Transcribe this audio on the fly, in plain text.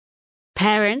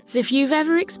Parents, if you've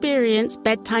ever experienced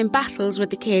bedtime battles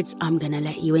with the kids, I'm going to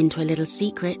let you into a little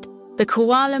secret. The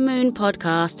Koala Moon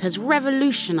podcast has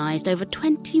revolutionized over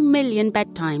 20 million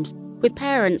bedtimes, with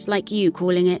parents like you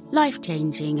calling it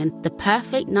life-changing and the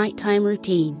perfect nighttime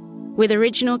routine. With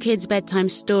original kids' bedtime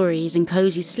stories and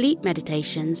cozy sleep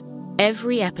meditations,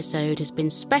 every episode has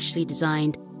been specially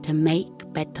designed to make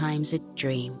bedtimes a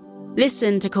dream.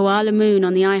 Listen to Koala Moon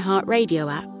on the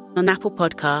iHeartRadio app, on Apple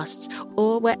Podcasts,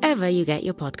 or wherever you get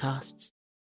your podcasts.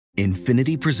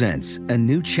 Infiniti presents a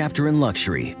new chapter in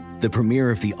luxury, the premiere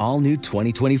of the all-new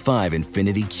 2025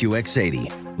 Infiniti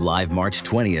QX80, live March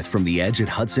 20th from the Edge at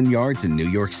Hudson Yards in New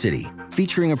York City,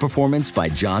 featuring a performance by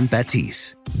John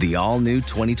Batiste. The all-new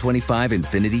 2025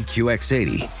 Infiniti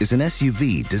QX80 is an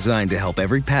SUV designed to help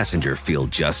every passenger feel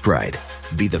just right.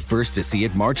 Be the first to see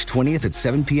it March 20th at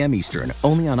 7 p.m. Eastern,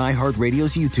 only on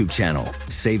iHeartRadio's YouTube channel.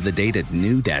 Save the date at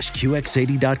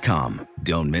new-QX80.com.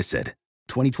 Don't miss it.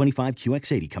 2025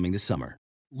 QX80 coming this summer.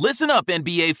 Listen up,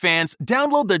 NBA fans.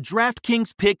 Download the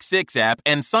DraftKings Pick 6 app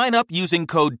and sign up using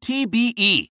code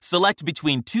TBE. Select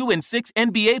between 2 and 6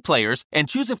 NBA players and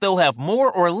choose if they'll have more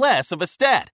or less of a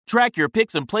stat. Track your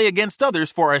picks and play against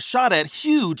others for a shot at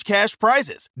huge cash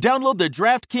prizes. Download the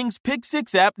DraftKings Pick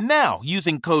 6 app now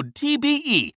using code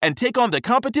TBE and take on the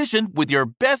competition with your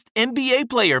best NBA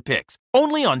player picks.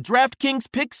 Only on DraftKings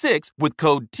Pick 6 with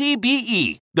code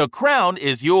TBE. The crown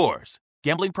is yours.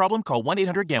 Gambling problem? Call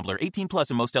 1-800-GAMBLER. 18 plus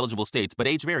in most eligible states, but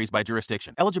age varies by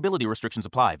jurisdiction. Eligibility restrictions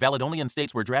apply. Valid only in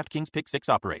states where DraftKings Pick 6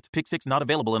 operates. Pick 6 not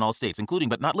available in all states, including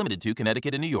but not limited to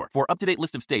Connecticut and New York. For up-to-date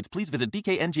list of states, please visit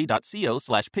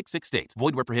dkng.co/pick6states.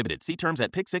 Void where prohibited. See terms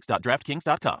at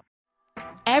pick6.draftkings.com.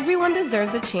 Everyone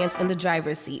deserves a chance in the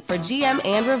driver's seat. For GM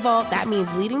and Revolt, that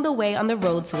means leading the way on the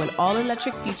road to an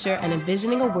all-electric future and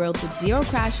envisioning a world with zero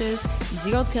crashes,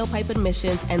 zero tailpipe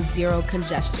emissions, and zero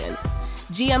congestion.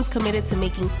 GM's committed to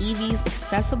making EVs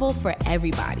accessible for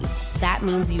everybody. That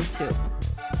means you too.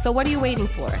 So what are you waiting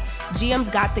for? GM's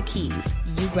got the keys.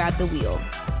 You grab the wheel.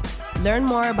 Learn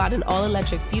more about an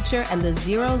all-electric future and the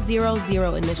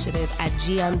 000 initiative at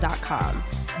gm.com.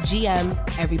 GM,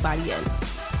 everybody in.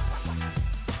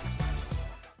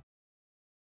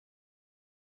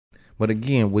 But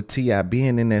again, with T.I.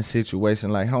 being in that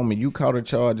situation, like, homie, you caught a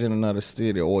charge in another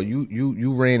city, or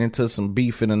you ran into some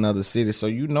beef in another city, so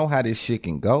you know how this shit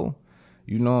can go.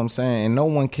 You know what I'm saying? And no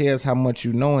one cares how much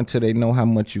you know until they know how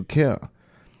much you care.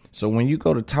 So when you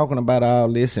go to talking about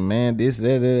all this and, man, this,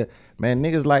 that, man,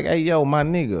 niggas like, hey, yo, my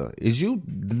nigga, is you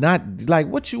not, like,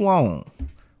 what you on?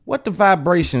 What the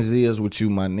vibrations is with you,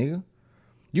 my nigga?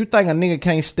 You think a nigga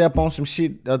can't step on some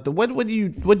shit? What do you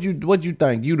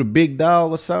think? You the big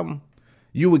dog or something?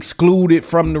 You excluded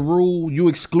from the rule. You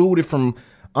excluded from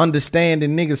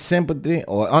understanding niggas' sympathy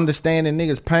or understanding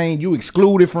niggas' pain. You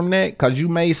excluded from that because you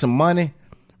made some money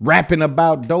rapping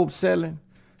about dope selling.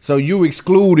 So you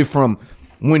excluded from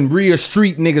when real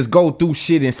street niggas go through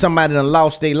shit and somebody done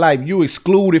lost their life. You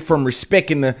excluded from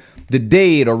respecting the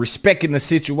dead or respecting the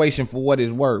situation for what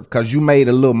it's worth because you made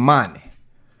a little money.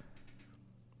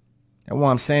 That's why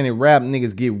I'm saying that rap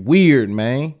niggas get weird,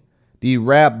 man. These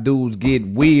rap dudes get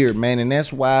weird, man. And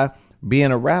that's why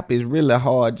being a rapper is really a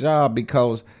hard job,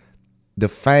 because the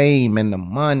fame and the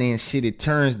money and shit, it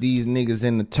turns these niggas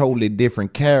into totally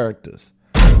different characters.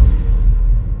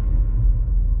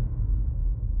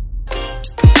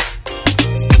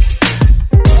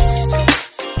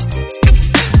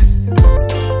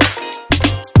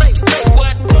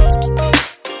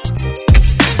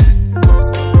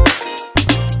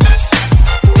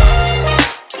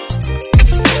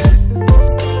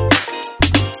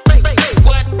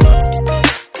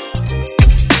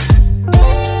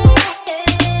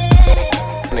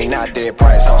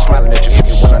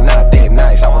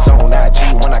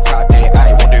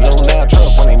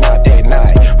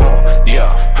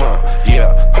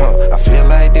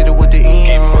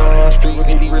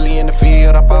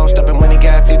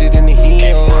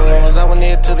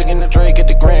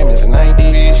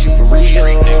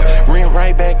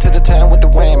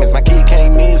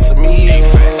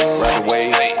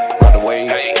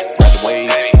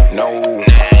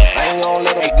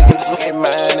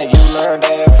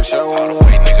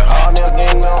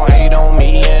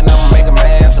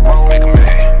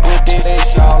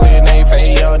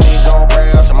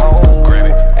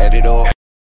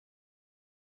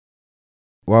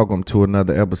 Welcome to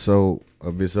another episode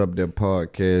of It's Up There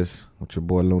podcast with your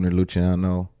boy Looney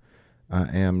Luciano. I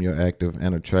am your active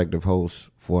and attractive host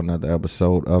for another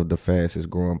episode of the fastest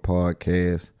growing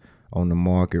podcast on the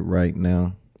market right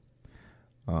now.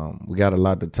 We got a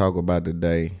lot to talk about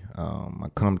today. I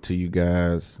come to you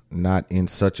guys not in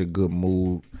such a good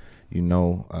mood. You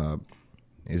know,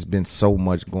 it's been so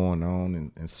much going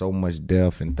on and so much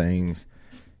death and things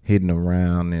hitting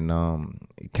around, and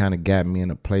it kind of got me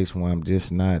in a place where I'm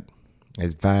just not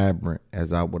as vibrant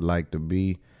as I would like to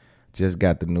be. Just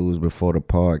got the news before the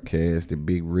podcast that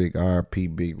Big Rick, R.P.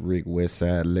 Big Rick, West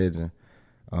Side legend,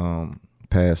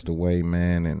 passed away,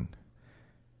 man. And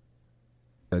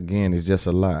again, it's just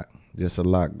a lot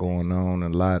going on, a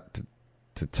lot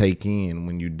to take in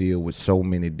when you deal with so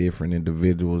many different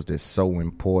individuals that's so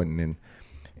important,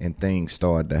 and things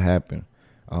start to happen.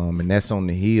 And that's on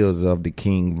the heels of the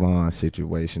King Von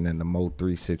situation and the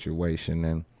Mo3 situation.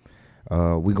 And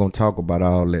we're going to talk about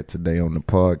all that today on the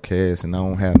podcast. And I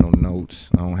don't have no notes.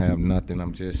 I don't have nothing.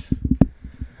 I'm just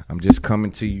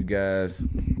coming to you guys,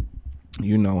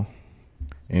 you know,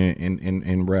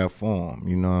 in rap form.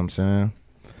 You know what I'm saying?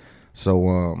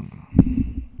 So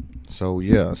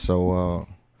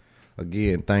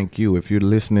again, thank you. If you're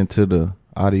listening to the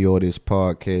audio of this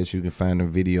podcast, you can find the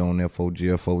video on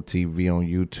FOGFO TV on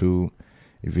YouTube.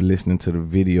 If you're listening to the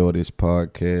video of this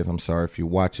podcast, if you're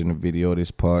watching the video of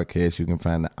this podcast, you can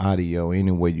find the audio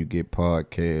anywhere you get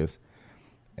podcasts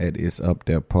at It's Up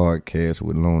There Podcast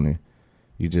with Looney.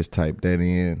 You just type that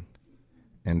in,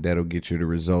 and that'll get you the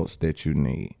results that you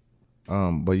need.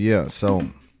 But yeah, so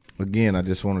again, I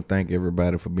just want to thank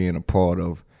everybody for being a part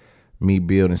of me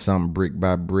building something brick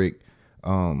by brick.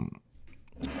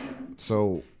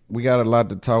 So we got a lot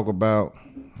to talk about.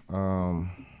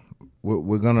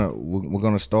 We're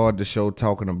gonna start the show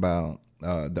talking about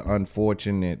the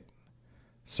unfortunate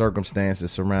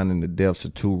circumstances surrounding the deaths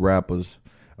of two rappers.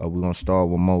 We're gonna start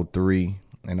with Mo3,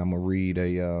 and I'm gonna read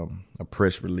a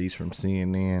press release from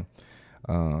CNN.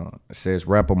 It says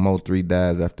rapper Mo3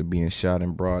 dies after being shot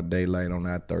in broad daylight on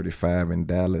I-35 in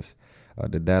Dallas.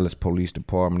 The Dallas Police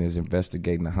Department is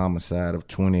investigating the homicide of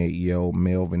 28-year-old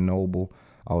Melvin Noble,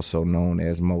 also known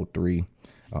as Mo3.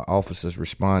 Officers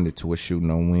responded to a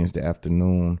shooting on Wednesday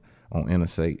afternoon on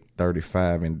Interstate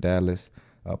 35 in Dallas.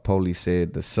 Police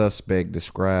said the suspect,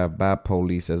 described by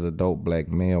police as a dope black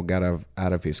male, got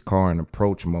out of his car and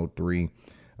approached Mo3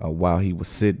 while he was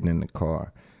sitting in the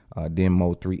car. Then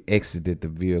Mo3 exited the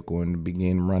vehicle and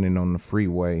began running on the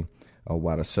freeway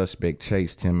while the suspect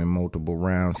chased him and multiple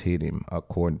rounds hit him,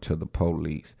 according to the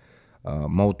police.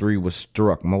 Mo3 was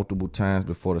struck multiple times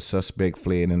before the suspect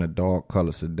fled in a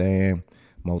dark-colored sedan.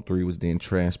 Mo3 was then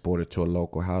transported to a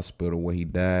local hospital where he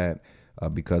died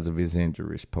because of his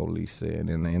injuries, police said.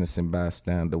 And the innocent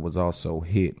bystander was also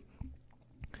hit.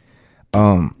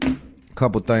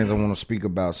 Couple things I want to speak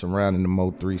about surrounding the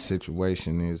Mo3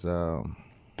 situation is,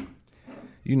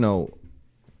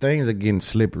 things are getting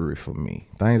slippery for me.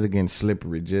 Things are getting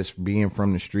slippery just being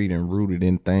from the street and rooted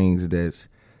in things that's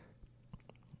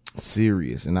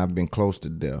serious. And I've been close to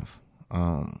death.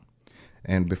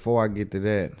 And before I get to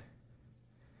that,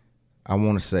 I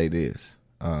want to say this.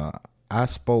 I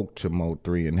spoke to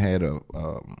Mo3 and had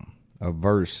a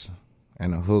verse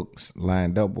and a hooks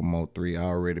lined up with Mo3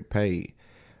 already paid.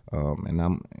 And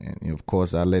of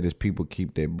course I let his people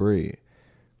keep their bread.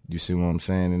 You see what I'm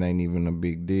saying? It ain't even a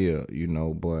big deal,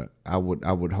 but I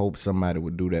would hope somebody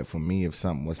would do that for me if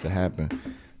something was to happen.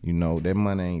 That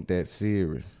money ain't that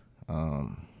serious.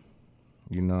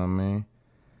 You know what I mean?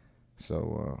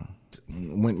 So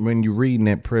when you reading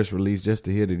that press release, just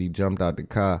to hear that he jumped out the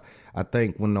car, I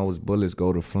think when those bullets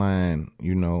go to flying,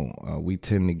 we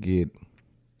tend to get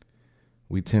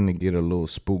a little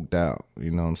spooked out.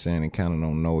 You know what I'm saying? And kind of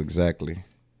don't know exactly.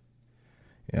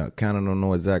 Yeah, kind of don't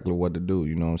know exactly what to do.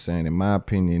 You know what I'm saying? In my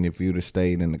opinion, if you'd have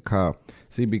stayed in the car,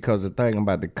 because the thing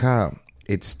about the car,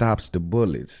 it stops the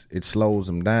bullets. It slows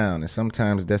them down. And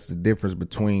sometimes that's the difference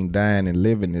between dying and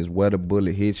living, is where the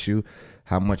bullet hits you,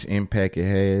 how much impact it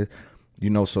has.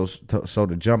 So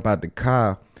to jump out the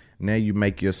car, now you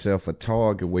make yourself a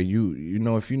target where if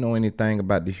you know anything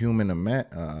about the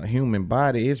human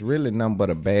body, it's really nothing but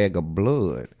a bag of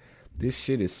blood. This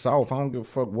shit is soft. I don't give a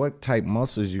fuck what type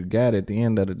muscles you got. At the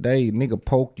end of the day, nigga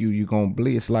poke you, you gonna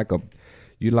bleed. It's like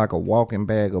you like a walking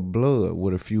bag of blood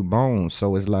with a few bones.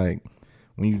 So it's like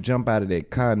when you jump out of that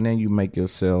car, then you make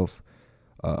yourself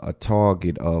a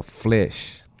target of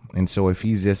flesh. And so if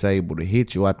he's just able to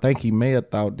hit you, I think he may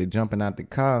have thought that jumping out the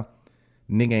car,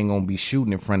 nigga ain't gonna be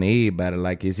shooting in front of everybody.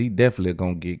 Like, is he definitely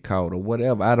gonna get caught or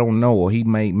whatever? I don't know. Or he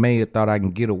may have thought I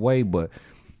can get away, but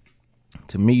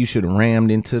to me, you should have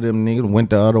rammed into them niggas,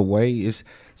 went the other way. It's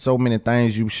so many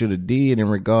things you should have did in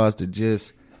regards to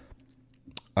just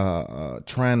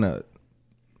trying to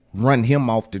run him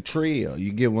off the trail.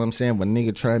 You get what I'm saying? When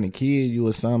nigga trying to kill you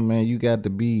or something, man, you got to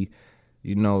be,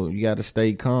 you got to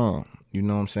stay calm. You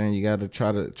know what I'm saying? You got to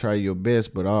try your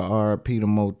best. But RIP to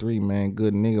Mo3, man,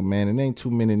 good nigga, man. It ain't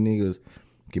too many niggas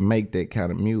can make that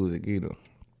kind of music either.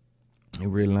 It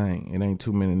really ain't. It ain't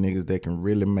too many niggas that can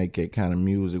really make that kind of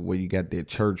music where you got that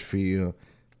church feel,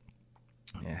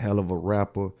 a hell of a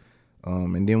rapper.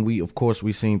 And then we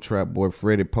seen Trap Boy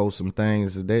Freddy post some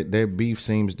things. Their beef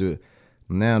seems to,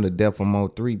 now the death of Mo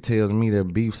 3 tells me their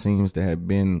beef seems to have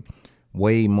been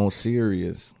way more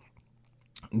serious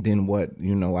than what,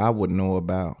 I would know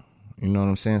about. You know what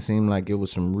I'm saying? Seemed like it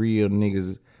was some real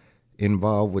niggas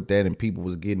involved with that, and people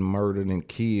was getting murdered and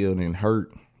killed and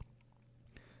hurt.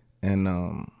 And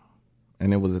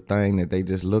it was a thing that they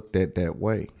just looked at that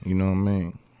way. You know what I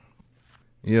mean?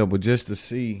 Yeah, but just to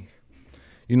see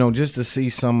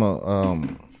some of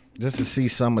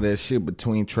that shit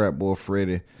between Trap Boy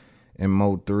Freddy and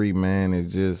Mo 3, man,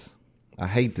 is just, I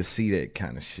hate to see that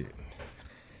kind of shit.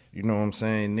 You know what I'm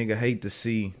saying? Nigga hate to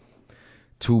see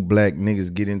two black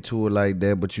niggas get into it like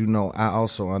that, but I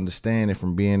also understand it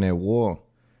from being at war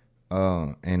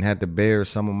and had to bury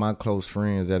some of my close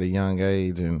friends at a young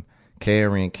age and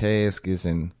carrying caskets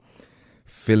and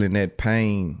feeling that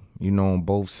pain, on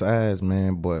both sides,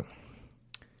 man. But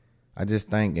I just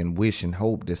think and wish and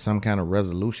hope that some kind of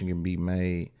resolution can be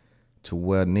made to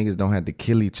where niggas don't have to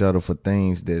kill each other for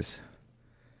things that's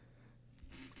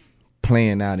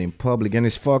playing out in public. And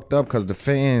it's fucked up because the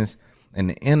fans and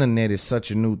the internet is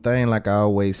such a new thing. Like I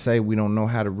always say, we don't know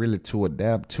how to really to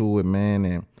adapt to it, man.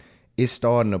 And it's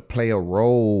starting to play a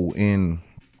role in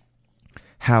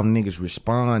how niggas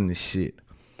respond to shit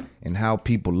and how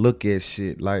people look at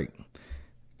shit. Like,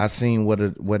 I seen what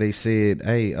they said,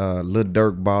 hey, Lil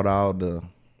Durk bought all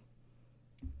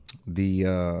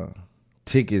the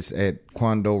tickets at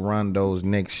Quando Rondo's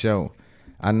next show.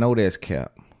 I know that's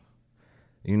cap.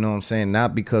 You know what I'm saying?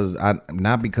 Not because I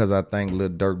think Lil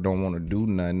Durk don't want to do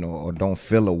nothing or don't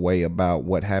feel a way about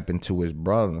what happened to his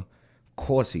brother. Of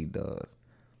course he does.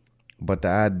 But the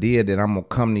idea that I'm gonna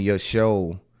come to your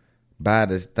show, buy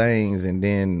the things, and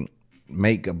then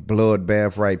make a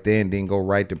bloodbath right there and then go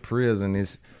right to prison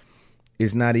is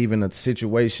not even a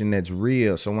situation that's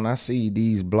real. So when I see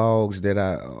these blogs that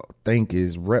I think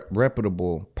is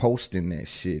reputable posting that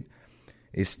shit,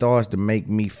 it starts to make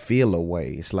me feel a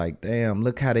way. It's like, damn,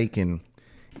 look how they can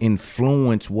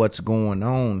influence what's going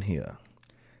on here,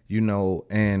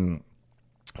 and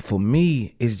for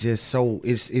me, it's just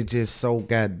so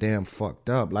goddamn fucked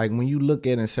up. Like, when you look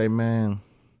at it and say, man,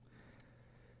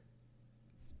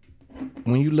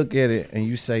 when you look at it and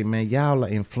you say, man, y'all are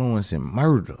influencing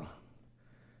murder.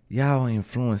 Y'all are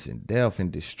influencing death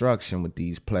and destruction with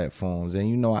these platforms.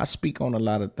 And, I speak on a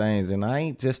lot of things, and I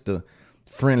ain't just the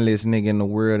friendliest nigga in the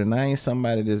world, and I ain't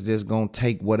somebody that's just gonna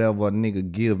take whatever a nigga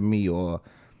give me or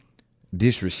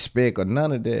disrespect or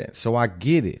none of that. So I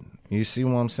get it. You see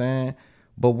what I'm saying?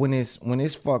 But when it's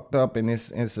fucked up and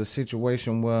it's a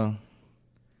situation where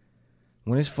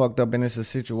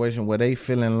they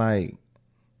feeling like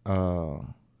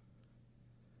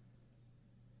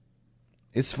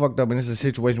it's fucked up and it's a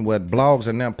situation where blogs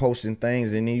are now posting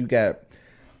things, and then you got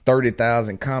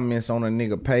 30,000 comments on a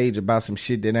nigga page about some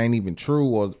shit that ain't even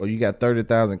true, or you got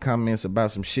 30,000 comments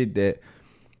about some shit that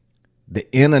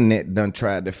the internet done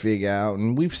tried to figure out.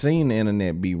 And we've seen the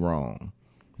internet be wrong,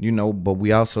 but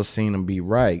we also seen them be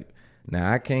right.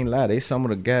 Now, I can't lie, they some of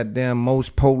the goddamn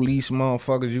most police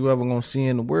motherfuckers you ever gonna see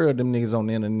in the world, them niggas on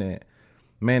the internet.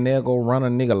 Man, they'll go run a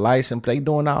nigga license plate,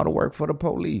 doing all the work for the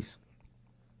police.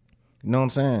 You know what I'm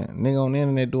saying? Nigga on the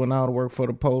internet doing all the work for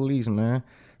the police, man.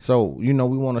 So, we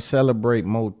want to celebrate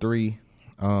Mo 3.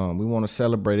 We want to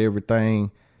celebrate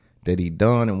everything that he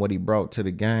done and what he brought to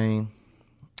the game.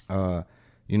 I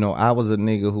was a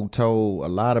nigga who told a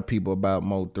lot of people about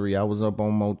Mo 3. I was up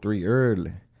on Mo 3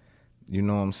 early. You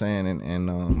know what I'm saying?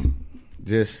 And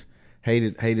just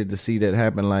hated to see that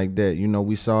happen like that.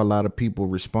 We saw a lot of people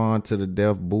respond to the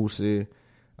death. Boosie.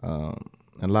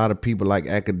 A lot of people like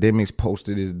Akademiks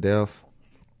posted his death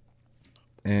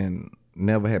and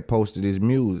never had posted his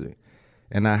music.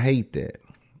 And I hate that.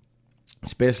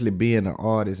 Especially being an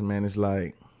artist, man. It's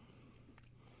like,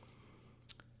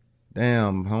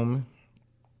 damn, homie.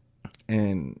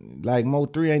 And like Mo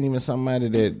 3 ain't even somebody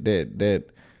that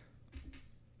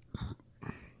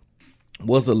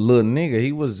was a little nigga.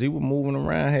 He was moving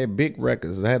around, had big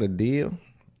records, had a deal,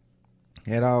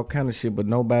 had all kind of shit, but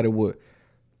nobody would.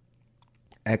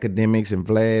 Akademiks and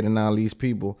Vlad and all these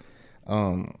people.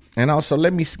 And also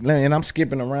and I'm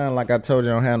skipping around like I told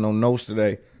you, I don't have no notes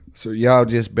today. So y'all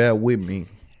just bear with me.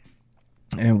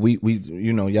 And we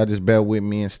y'all just bear with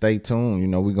me and stay tuned.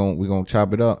 We gonna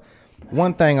chop it up.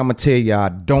 One thing I'm gonna tell y'all I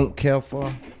don't care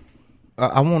for.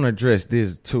 I want to address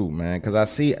this too, man, because I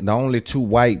see the only two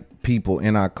white people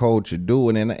in our culture do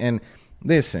it. And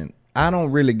listen, I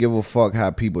don't really give a fuck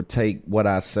how people take what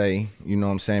I say, you know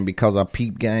what I'm saying, because I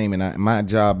peep game, and my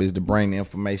job is to bring the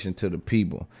information to the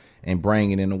people and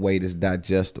bring it in a way that's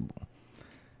digestible.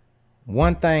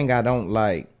 One thing I don't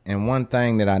like, and one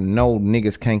thing that I know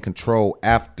niggas can't control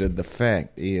after the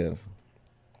fact, is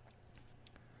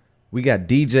we got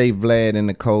DJ Vlad in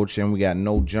the culture and we got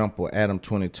No Jumper Adam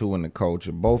 22 in the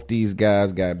culture. Both these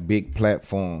guys got big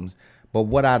platforms. But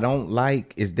what I don't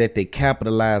like is that they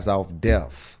capitalize off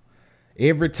death.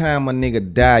 Every time a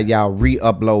nigga die, y'all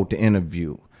re-upload the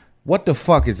interview. What the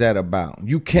fuck is that about?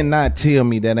 You cannot tell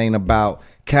me that ain't about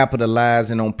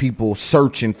capitalizing on people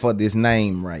searching for this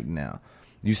name right now.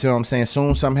 You see what I'm saying?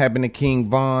 Soon something happened to King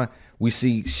Von, we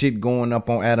see shit going up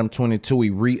on Adam 22. He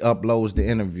re-uploads the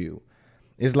interview.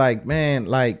 It's like, man,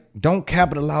 like, don't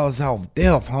capitalize off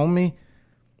death, homie.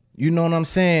 You know what I'm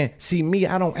saying? See, me,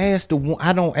 I don't ask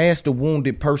the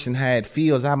wounded person how it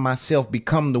feels. I myself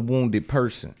become the wounded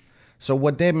person. So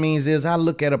what that means is I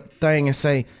look at a thing and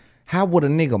say, how would a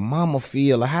nigga mama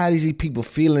feel? Or how is these people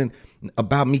feeling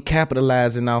about me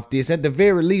capitalizing off this? At the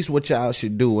very least, what y'all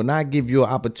should do, and I give you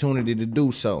an opportunity to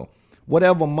do so.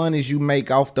 Whatever monies you make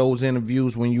off those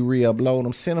interviews when you re-upload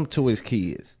them, send them to his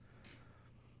kids.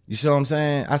 You see what I'm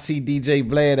saying? I see DJ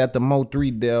Vlad at the Mo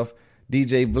 3 death.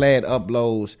 DJ Vlad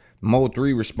uploads. Mo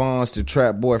 3 responds to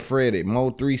Trap Boy Freddy. Mo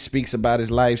 3 speaks about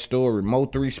his life story. Mo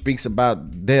 3 speaks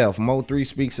about death. Mo 3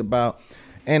 speaks about...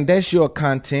 And that's your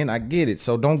content. I get it.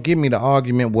 So don't give me the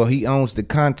argument, well, he owns the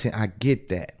content. I get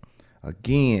that.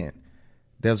 Again,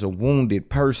 there's a wounded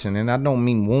person. And I don't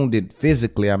mean wounded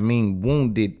physically. I mean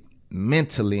wounded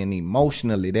mentally and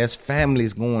emotionally. There's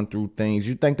families going through things.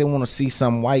 You think they want to see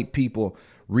some white people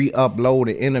re-upload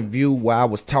an interview where I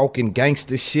was talking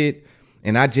gangster shit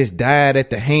and I just died at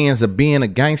the hands of being a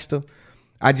gangster?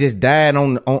 I just died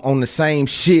on the same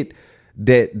shit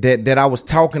that I was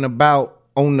talking about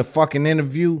on the fucking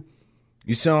interview.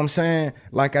 You see what I'm saying?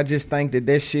 Like, I just think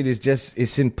that shit is just,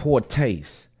 it's in poor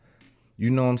taste. You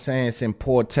know what I'm saying? It's in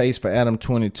poor taste for Adam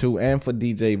 22 and for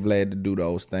DJ Vlad to do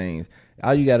those things.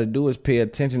 All you got to do is pay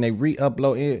attention. They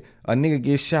re-upload it. A nigga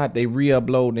gets shot, they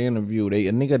re-upload the interview.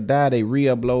 A nigga die, they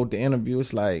re-upload the interview.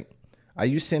 It's like, are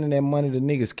you sending that money to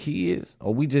niggas' kids?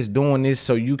 Or we just doing this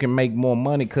so you can make more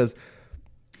money? Because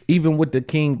even with the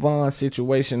King Von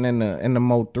situation and the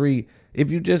Mo 3,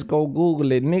 if you just go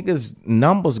Google it, niggas'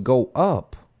 numbers go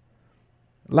up.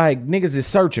 Like, niggas is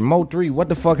searching Mo 3, what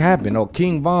the fuck happened? Or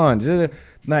King Von,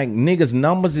 like, niggas'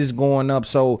 numbers is going up,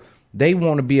 so they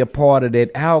want to be a part of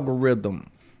that algorithm.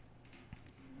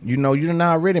 You know, you done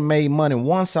already made money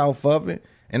once off of it,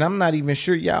 and I'm not even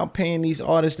sure y'all paying these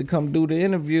artists to come do the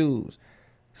interviews.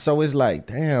 So it's like,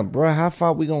 damn, bro, how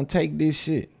far we gonna take this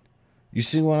shit? You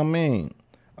see what I mean?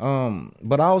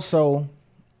 But also,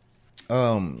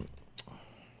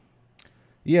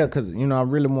 yeah, because, you know, I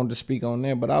really wanted to speak on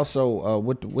that, but also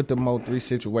with the Mo 3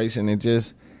 situation and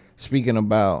just speaking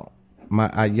about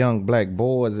our young black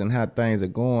boys and how things are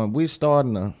going, we're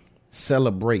starting to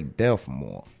celebrate death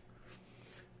more.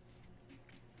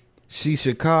 See,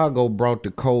 Chicago brought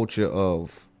the culture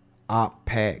of op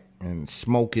pack and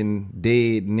smoking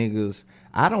dead niggas.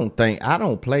 I don't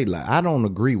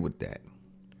agree with that.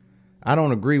 I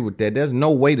don't agree with that. There's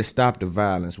no way to stop the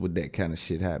violence with that kind of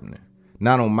shit happening.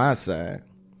 Not on my side.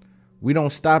 We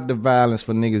don't stop the violence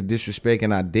for niggas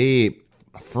disrespecting our dead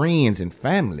friends and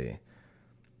family.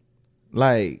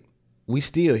 Like, we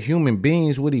still human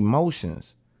beings with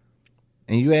emotions.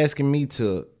 And you asking me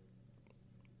to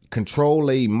control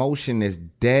an emotion that's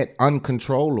that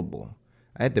uncontrollable.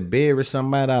 I had to bury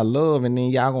somebody I love, and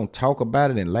then y'all gonna talk about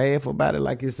it and laugh about it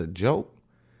like it's a joke.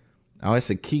 Oh,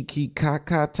 it's a kiki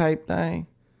kaka type thing.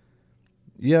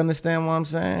 You understand what I'm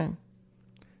saying?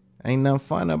 Ain't nothing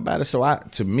fun about it. So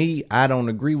to me, I don't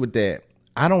agree with that.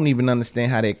 I don't even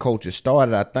understand how that culture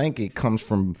started. I think it comes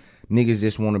from niggas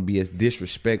just want to be as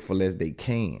disrespectful as they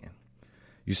can.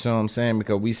 You see what I'm saying?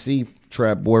 Because we see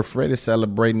Trap Boy Freddy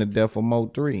celebrating the death of Mo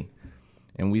 3.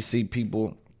 And we see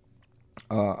people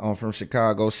from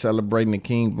Chicago celebrating the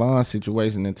King Von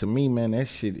situation. And to me, man, that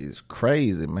shit is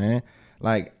crazy, man.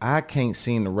 Like, I can't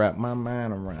seem to wrap my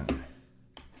mind around.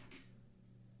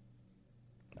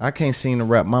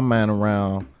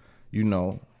 You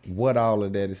know, what all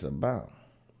of that is about.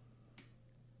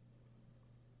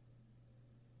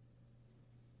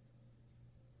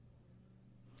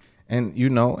 And, you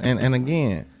know, and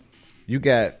again, you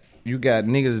got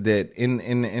niggas that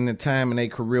in the time in their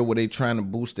career where they trying to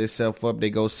boost themselves up, they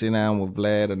go sit down with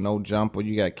Vlad or No Jumper.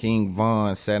 You got King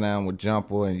Von sat down with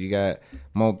Jumper, and you got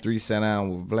Mo 3 sat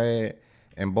down with Vlad.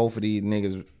 And both of these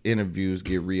niggas' interviews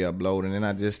get re-uploaded, and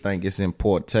I just think it's in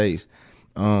poor taste.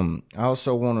 I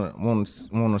also want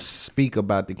to speak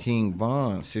about the King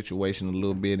Von situation a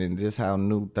little bit and just how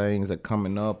new things are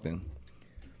coming up and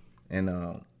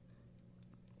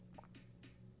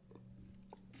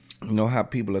you know how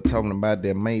people are talking about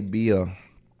there may be a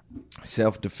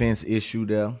self-defense issue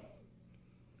there.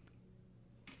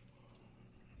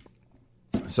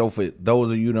 So for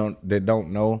those of you that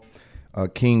don't know,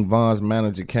 King Von's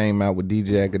manager came out with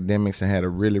DJ Akademiks and had a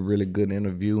really, really good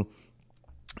interview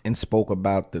and spoke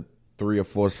about the 3 or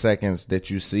 4 seconds that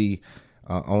you see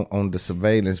on the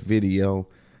surveillance video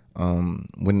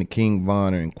when the King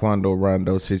Von and Quando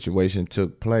Rondo situation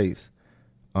took place.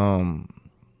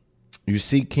 You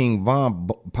see King Von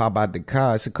pop out the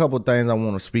car. It's a couple of things I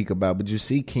want to speak about, but you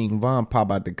see King Von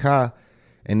pop out the car,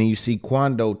 and then you see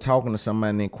Quando talking to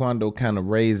somebody, and then Quando kind of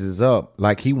raises up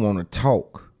like he want to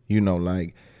talk, you know,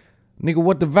 like, nigga,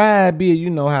 what the vibe is?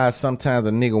 You know how sometimes a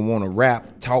nigga want to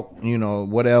rap, talk, you know,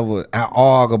 whatever,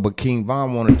 argue, but King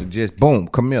Von wanted to just, boom,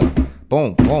 come here,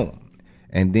 boom, boom.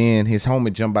 And then his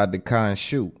homie jump out the car and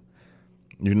shoot,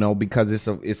 you know, because it's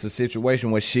a situation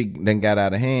where shit then got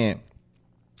out of hand.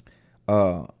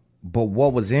 But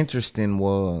what was interesting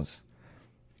was,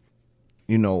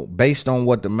 you know, based on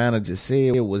what the manager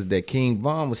said, it was that King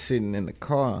Von was sitting in the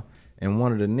car and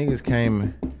one of the niggas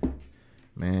came,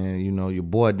 man, you know, your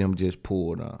boy them just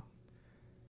pulled up.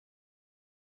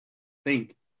 I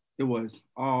think it was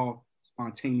all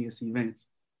spontaneous events.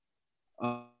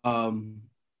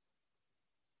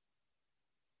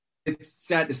 It's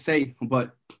sad to say,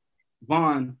 but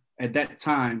Von at that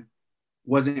time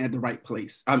wasn't at the right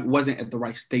place. I wasn't at the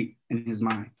right state in his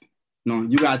mind. You know,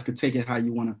 you guys could take it how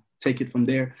you want to take it from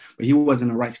there, but he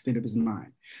wasn't in the right state of his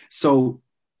mind. So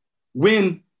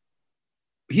when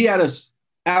he had a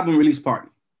album release party,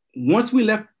 once we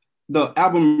left the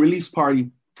album release party,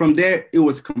 from there, it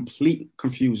was complete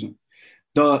confusion.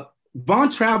 The Von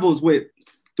travels with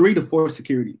 3 to 4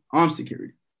 security, armed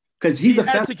security, because he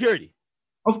has security.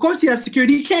 Of course he has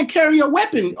security. He can't carry a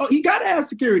weapon. Oh, he got to have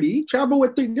security. He travel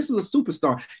with 3. This is a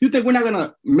superstar. You think we're not going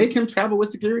to make him travel with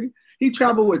security? He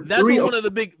traveled with That's 3. That's one of the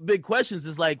big questions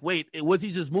is like, wait, was he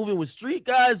just moving with street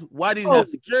guys? Why didn't he have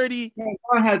security?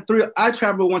 Von had 3. I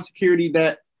traveled with 1 security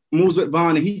that moves with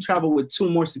Von, and he traveled with 2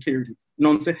 more security. You know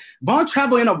what I'm saying? Von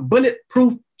traveled in a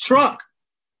bulletproof truck.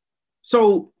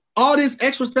 So all this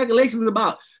extra speculation is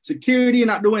about security and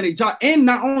not doing a job. And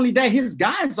not only that, his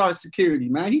guys are security,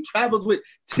 man. He travels with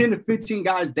 10 to 15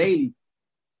 guys daily.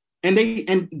 And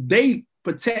they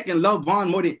protect and love Von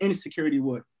more than any security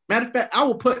would. Matter of fact, I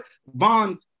will put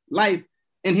Von's life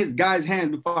in his guys'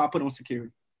 hands before I put on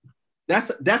security.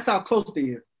 That's how close they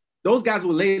is. Those guys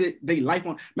will lay their life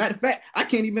on. Matter of fact, I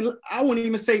wouldn't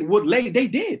even say would lay. They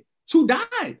did. 2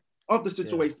 died of the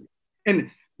situation. Yeah.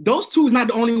 And those 2 is not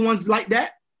the only ones like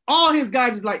that. All his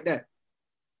guys is like that.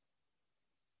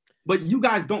 But you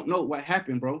guys don't know what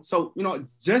happened, bro. So, you know,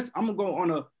 I'm gonna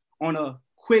go on a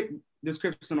quick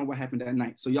description of what happened that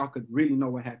night so y'all could really know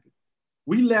what happened.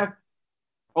 We left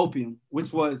Opium,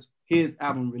 which was his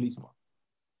album release party.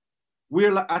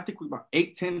 I think we're about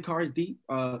 8-10 cars deep,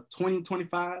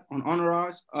 20-25 on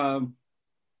Entourage.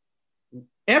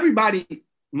 Everybody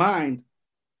mind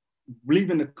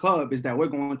leaving the club is that we're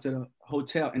going to the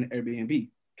hotel and the Airbnb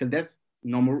because that's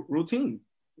normal routine.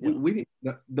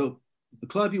 Yeah. The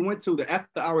club he went to, the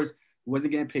after hours,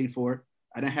 wasn't getting paid for.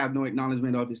 I didn't have no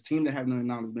acknowledgement of. His team didn't have no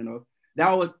acknowledgement of.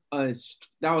 That was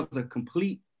a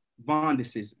complete Von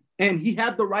decision, and he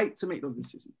had the right to make those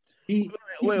decisions.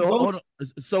 Hold on.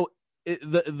 So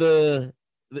the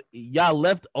y'all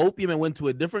left Opium and went to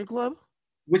a different club,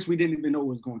 which we didn't even know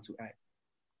was going to act.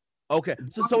 Okay,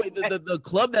 so the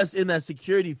club that's in that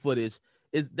security footage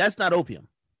that's not Opium.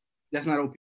 That's not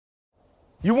Opium.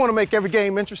 You want to make every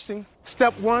game interesting?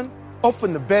 Step 1,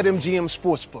 open the BetMGM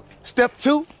Sportsbook. Step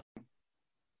 2.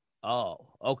 Oh,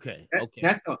 okay.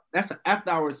 That's an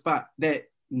after-hour spot that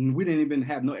we didn't even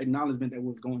have no acknowledgement that we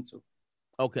was going to.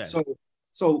 Okay.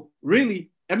 So really,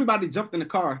 everybody jumped in the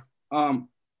car.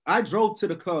 I drove to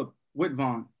the club with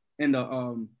Von in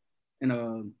a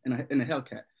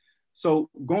Hellcat. So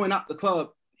going out the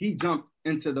club, he jumped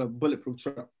into the bulletproof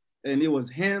truck, and it was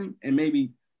him and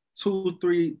maybe 2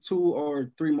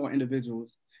 or 3 more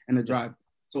individuals in the drive.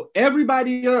 So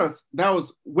everybody else that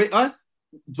was with us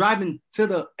driving to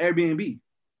the Airbnb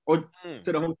or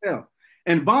to the hotel.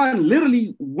 And Von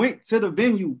literally went to the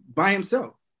venue by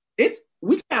himself.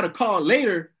 We got a call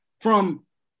later from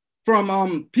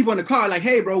people in the car, like,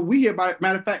 hey, bro, we here by,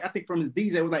 matter of fact, I think from his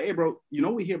DJ was like, hey, bro, you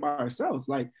know, we here by ourselves.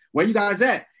 Like, where you guys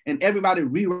at? And everybody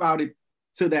rerouted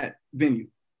to that venue.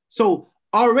 So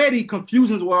already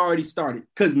confusions were already started.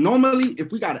 Because normally,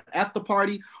 if we got an after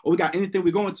party or we got anything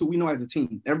we're going to, we know as a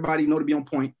team. Everybody know to be on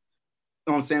point.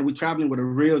 You know what I'm saying? We're traveling with a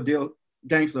real deal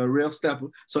gangster, a real stepper.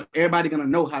 So everybody gonna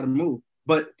know how to move.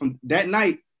 But from that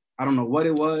night, I don't know what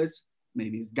it was.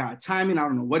 Maybe it's God timing. I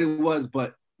don't know what it was,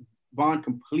 but Von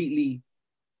completely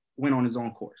went on his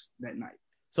own course that night.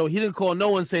 So he didn't call no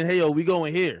one saying, hey, yo, we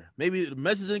going here. Maybe the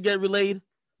message didn't get relayed?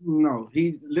 No,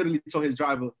 he literally told his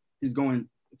driver he's going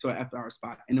to an after-hour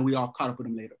spot, and then we all caught up with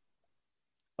him later.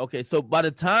 Okay, so by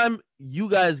the time you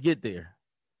guys get there,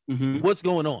 what's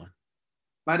going on?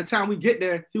 By the time we get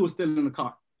there, he was still in the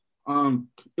car.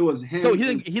 It was him. So he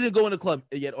didn't go in the club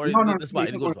yet, or no, the spot.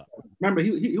 He didn't go to the spot. Remember,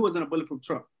 he was in a bulletproof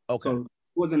truck. Okay. So it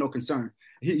wasn't no concern.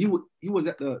 He was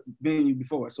at the venue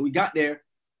before. So we got there.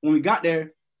 When we got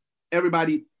there,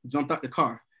 everybody jumped out the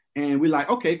car. And we're like,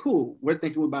 okay, cool. We're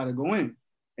thinking we're about to go in.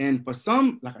 And for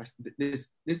some, like I said, this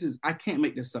is, I can't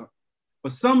make this up. For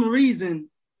some reason,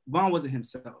 Von wasn't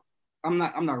himself. I'm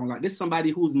not gonna lie. This is somebody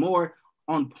who's more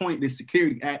on point than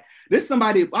security at. This is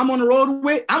somebody I'm on the road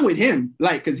with, I'm with him.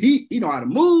 Like, cause he know how to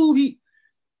move, he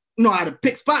know how to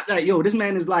pick spots. Like, yo, this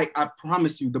man is like, I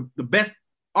promise you, the best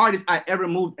artist I ever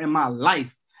moved in my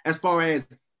life as far as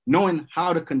knowing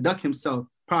how to conduct himself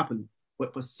properly.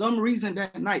 But for some reason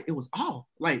that night, it was off.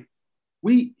 Like,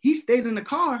 he stayed in the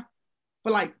car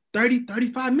for like 30,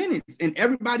 35 minutes, and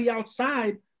everybody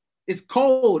outside is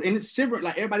cold and it's shivering.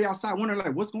 Like, everybody outside wondering,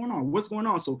 like, what's going on? What's going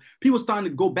on? So people starting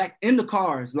to go back in the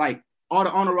cars. Like, all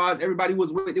the entourage, everybody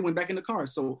was with, they went back in the car.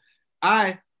 So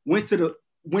I went to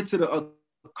the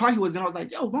car he was in. I was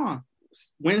like, yo, Von.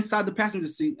 Went inside the passenger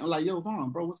seat. I'm like, yo,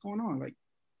 Von, bro, what's going on? Like,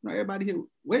 everybody here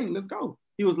waiting, let's go.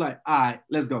 He was like, all right,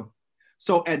 let's go.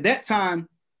 So at that time,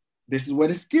 this is where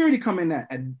the security come in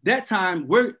at. At that time,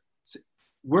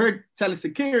 we're telling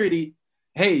security,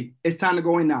 hey, it's time to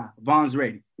go in now. Von's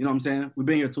ready. You know what I'm saying? We've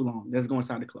been here too long. Let's go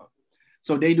inside the club.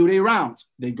 So they do their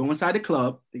rounds. They go inside the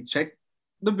club. They check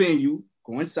the venue,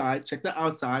 go inside, check the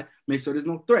outside, make sure there's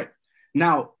no threat.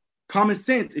 Now, common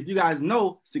sense, if you guys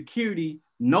know, security,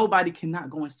 nobody cannot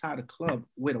go inside a club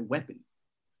with a weapon.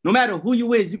 No matter who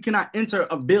you is, you cannot enter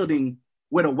a building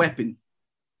with a weapon,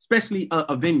 especially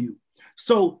a venue.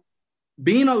 So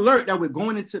being alert that we're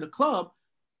going into the club,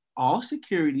 all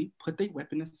security put their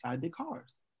weapon inside their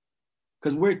cars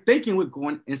because we're thinking we're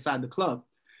going inside the club.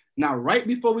 Now, right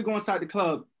before we go inside the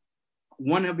club,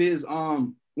 one of his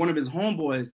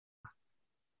homeboys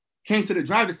came to the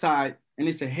driver's side and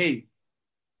they said, hey,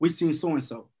 we seen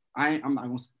so-and-so. I'm not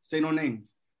gonna say no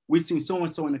names. We seen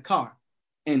so-and-so in the car.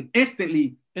 And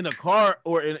instantly. In the car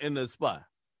or in the spot?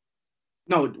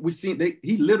 No, we seen,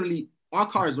 he literally, our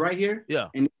car is right here. Yeah.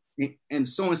 And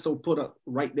so-and-so put up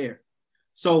right there.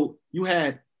 So you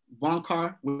had one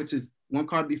car, which is one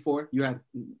car before. You had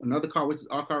another car, which is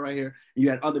our car right here. And you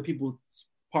had other people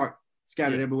parked,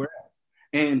 scattered everywhere else.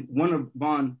 And one of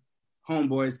Von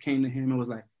homeboys came to him and was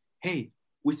like, hey,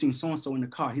 we seen so-and-so in the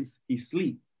car. He's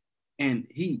asleep. And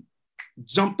he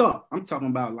jumped up. I'm talking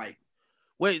about like.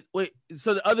 Wait.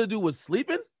 So the other dude was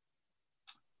sleeping?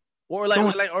 Or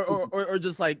or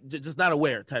just like, just not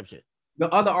aware type shit? The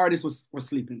other artist was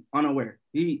sleeping, unaware.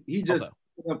 He just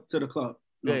put up to the club.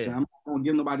 You know what I'm saying? I'm not going to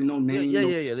give nobody no name.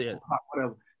 Yeah.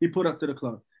 Whatever. He put up to the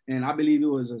club. And I believe it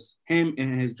was just him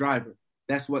and his driver.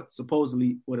 That's what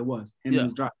supposedly what it was. Him and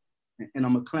his driver. And a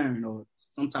McLaren or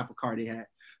some type of car they had.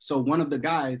 So one of the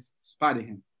guys spotted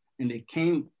him. And they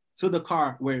came to the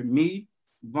car where me,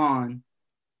 Von,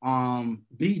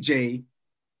 BJ,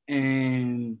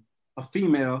 and a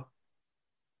female,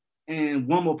 and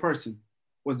one more person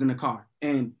was in the car.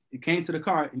 And he came to the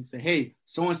car and said, hey,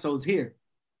 so-and-so's here.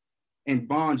 And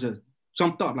Von just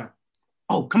jumped up like,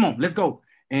 oh, come on, let's go.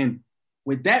 And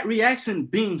with that reaction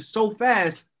being so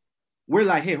fast, we're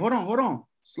like, hey, hold on,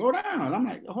 slow down. I'm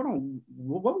like, hold on,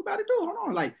 what we about to do? Hold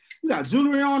on. Like, you got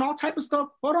jewelry on, all type of stuff.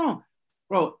 Hold on.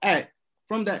 Bro,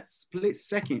 from that split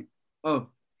second of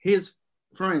his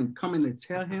friend coming to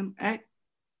tell him,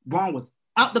 Von was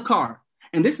out the car.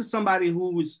 And this is somebody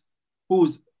who's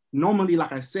normally,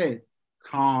 like I said,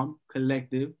 calm,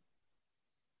 collective,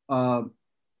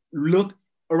 look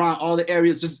around all the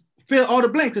areas, just fill all the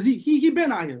blank because he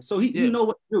been out here. So he know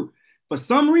what to do. For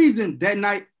some reason, that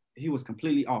night, he was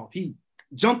completely off. He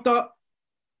jumped out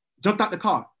the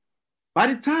car. By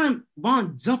the time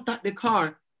Von jumped out the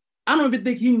car, I don't even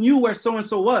think he knew where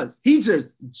so-and-so was. He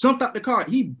just jumped out the car.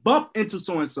 He bumped into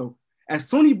so-and-so. As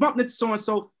soon as he bumped into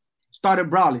so-and-so, started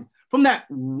brawling. From that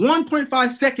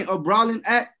 1.5 second of brawling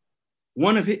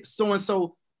one of his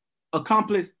so-and-so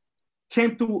accomplice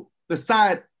came through the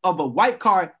side of a white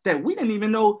car that we didn't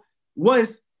even know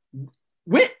was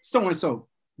with so-and-so.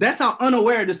 That's how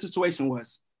unaware the situation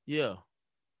was. Yeah.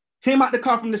 Came out the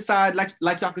car from the side,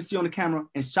 like y'all can see on the camera,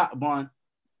 and shot Vaughn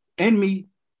and me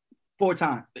 4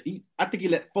 times. I think he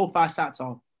let 4 or 5 shots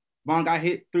off. Vaughn got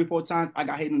hit 3 or 4 times. I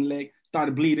got hit in the leg,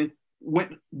 started bleeding,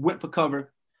 went for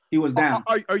cover. He was down.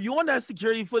 Are you on that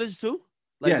security footage too?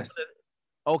 Yes.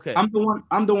 Okay. I'm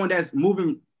the one that's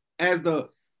moving as the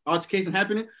altercation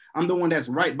happening. I'm the one that's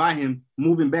right by him,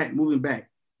 moving back.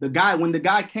 When the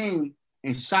guy came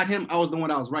and shot him, I was the one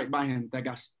that was right by him.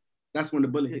 That's when the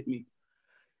bullet hit me.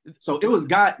 So it was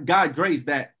God grace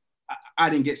that I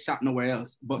didn't get shot nowhere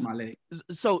else but my leg.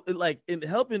 So like in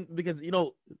helping, because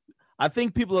I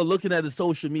think people are looking at the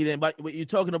social media, and what you're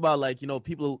talking about, like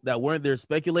people that weren't there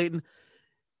speculating.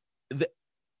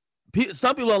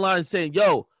 Some people online saying,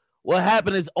 "Yo, what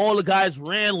happened is all the guys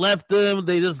left them.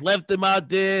 They just left them out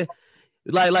there."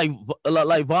 Like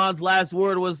Vaughn's last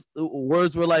words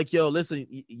were like, "Yo, listen,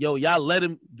 y'all let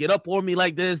him get up on me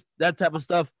like this," that type of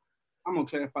stuff. I'm gonna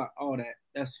clarify all that.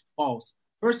 That's false.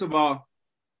 First of all,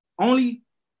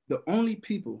 the only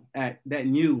people that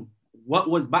knew what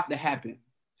was about to happen,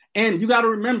 and you got to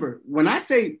remember, when I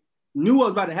say knew what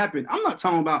was about to happen, I'm not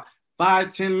talking about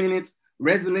 5-10 minutes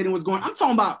resonating what's going on. I'm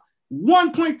talking about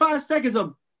 1.5 seconds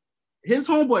of his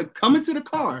homeboy coming to the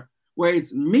car where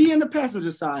it's me in the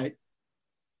passenger side,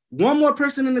 one more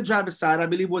person in the driver's side, I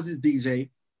believe was his DJ,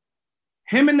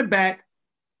 him in the back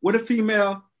with a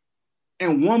female,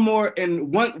 and one more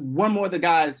of the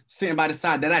guys sitting by the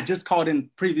side that I just called in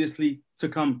previously to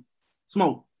come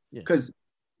smoke because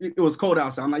it was cold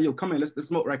outside. I'm like, yo, come in, let's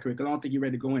smoke right quick because I don't think you're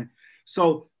ready to go in.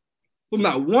 So from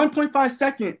that 1.5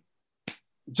 second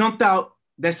jumped out,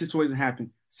 that situation happened.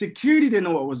 Security didn't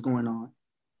know what was going on.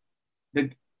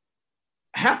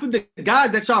 Half of the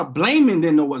guys that y'all blaming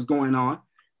didn't know what's going on.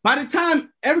 By the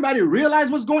time everybody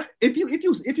realized what's going, if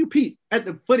you peep at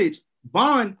the footage,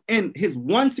 Vaughn and his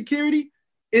one security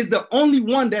is the only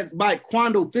one that's by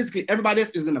Quando physically. Everybody else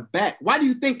is in the back. Why do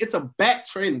you think it's a back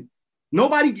trailing?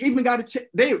 Nobody even got a check.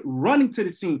 They're running to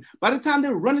the scene. By the time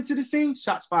they're running to the scene,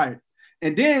 shots fired.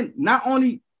 And then not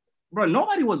only, bro,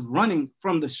 nobody was running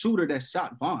from the shooter that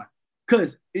shot Vaughn.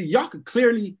 Because y'all could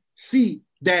clearly see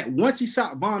that once he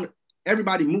shot Vaughn,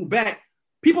 everybody moved back.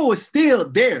 People were still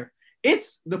there.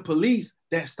 It's the police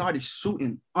that started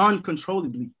shooting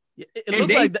uncontrollably.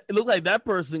 It looked like that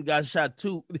person got shot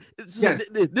too.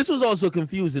 This was also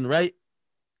confusing, right?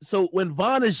 So when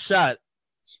Vaughn is shot,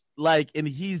 and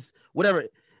he's whatever,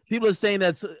 people are saying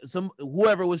that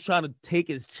whoever was trying to take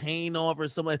his chain off or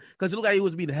something, because it looked like he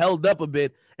was being held up a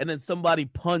bit, and then somebody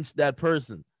punched that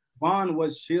person. Vaughn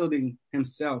was shielding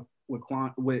himself with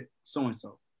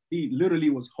so-and-so. He literally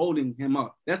was holding him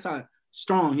up. That's how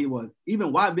strong he was.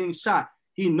 Even while being shot,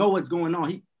 he know what's going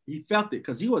on. He felt it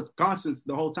because he was conscious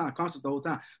the whole time.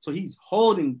 So he's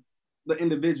holding the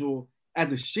individual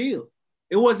as a shield.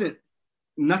 It wasn't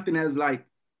nothing as like,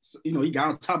 he got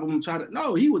on top of him,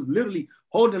 no, he was literally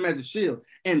holding him as a shield.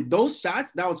 And those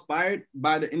shots that was fired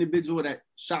by the individual that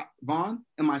shot Vaughn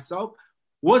and myself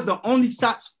was the only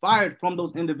shots fired from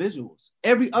those individuals.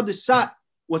 Every other shot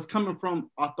was coming from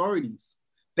authorities.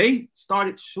 They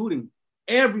started shooting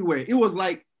everywhere. It was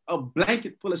like a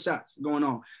blanket full of shots going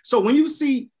on. So when you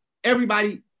see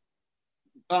everybody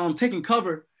taking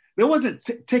cover, they wasn't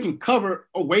taking cover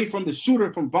away from the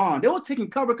shooter from Vaughn. They were taking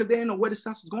cover because they didn't know where the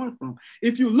shots was going from.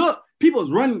 If you look, people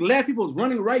was running left, people was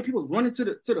running right, people was running to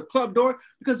the club door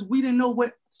because we didn't know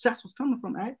where shots was coming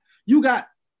from. Right? You got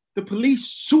the police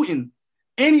shooting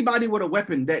anybody with a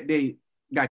weapon that they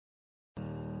got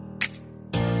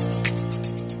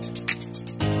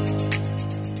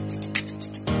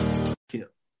killed.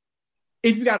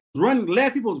 If you got running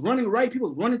left, people was running right, people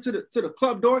was running to the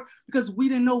club door because we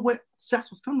didn't know where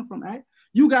shots was coming from. Right?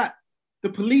 You got the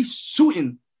police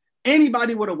shooting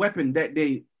anybody with a weapon that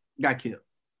they got killed.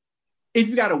 If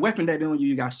you got a weapon that they on you,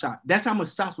 you got shot. That's how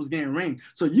much shots was getting ringed.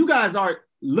 So you guys are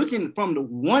looking from the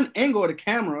one angle of the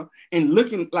camera and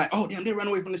looking like, oh, damn, they ran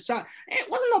away from the shot. And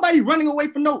wasn't nobody running away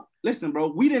from listen, bro,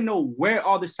 we didn't know where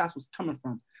all the shots was coming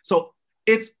from. So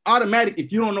it's automatic.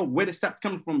 If you don't know where the shots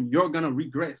coming from, you're going to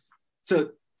regress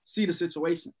to see the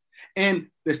situation. And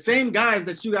the same guys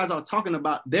that you guys are talking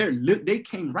about, they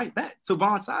came right back to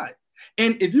Vaughn's side.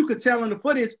 And if you could tell in the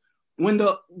footage,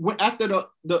 after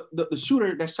the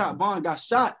shooter that shot Vaughn got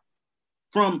shot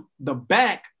from the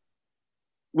back,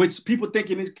 which people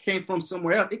thinking it came from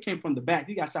somewhere else, it came from the back.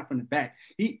 He got shot from the back.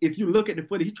 If you look at the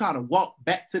footage, he tried to walk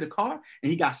back to the car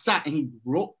and he got shot and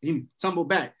he tumbled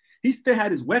back. He still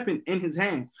had his weapon in his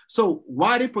hand. So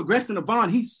while they progressing to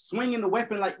Vaughn, he's swinging the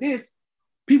weapon like this.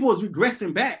 People was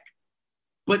regressing back,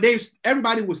 but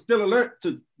everybody was still alert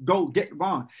to go get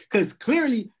Vaughn because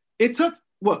clearly it took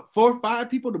 4 or 5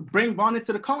 people to bring Vaughn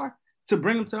into the car to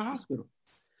bring him to the hospital.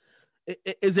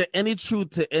 Is there any truth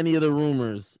to any of the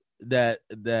rumors that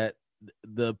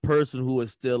the person who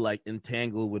was still like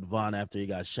entangled with Vaughn after he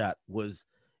got shot was,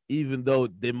 even though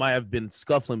they might have been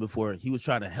scuffling before, he was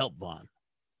trying to help Vaughn?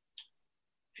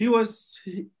 He was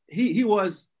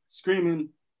screaming,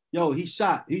 "Yo, he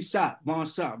shot, Vaughn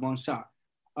shot."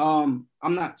 I'm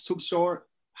not too sure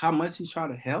how much he tried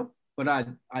to help, but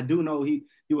I do know he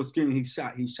was screaming, he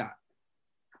shot.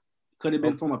 Could have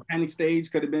been from a panic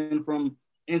stage, could have been from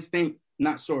instinct,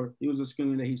 not sure. He was just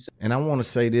screaming that he shot. And I want to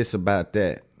say this about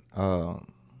that.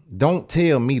 Don't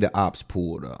tell me the ops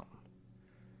pulled up.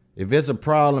 If there's a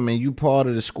problem and you part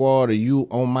of the squad or you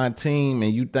on my team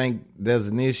and you think there's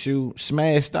an issue,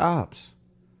 smash the ops.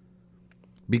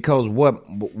 Because what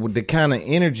with the kind of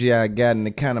energy I got and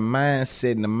the kind of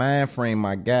mindset and the mind frame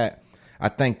I got, I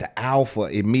think the alpha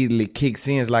immediately kicks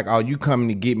in. It's like, oh, you coming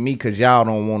to get me because y'all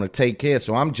don't want to take care.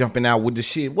 So I'm jumping out with the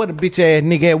shit. What a bitch ass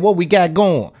nigga at? What we got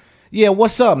going? Yeah,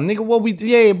 what's up, nigga?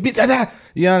 Yeah, bitch.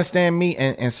 You understand me?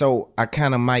 And so I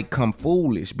kind of might come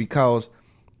foolish because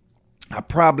I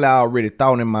probably already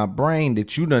thought in my brain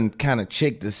that you done kind of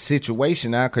checked the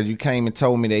situation out because you came and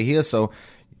told me they here. So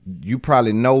you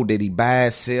probably know that he by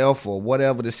himself or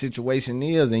whatever the situation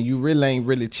is, and you really ain't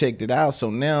really checked it out. So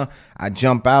now I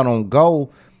jump out on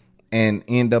go and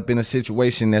end up in a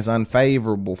situation that's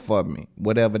unfavorable for me,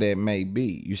 whatever that may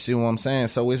be. You see what I'm saying?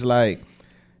 So it's like,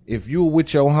 if you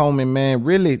with your homie, man,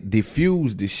 really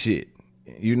diffuse the shit.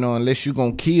 You know, unless you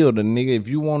gonna kill the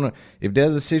nigga. If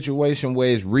there's a situation where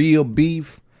it's real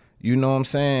beef, you know what I'm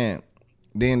saying,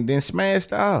 then smash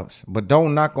the ops. But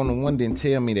don't knock on the one, then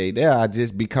tell me they there.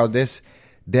 Because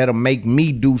that'll make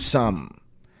me do something.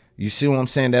 You see what I'm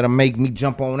saying? That'll make me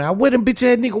jump on out. Where them bitch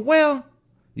ass nigga? Well,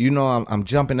 you know, I'm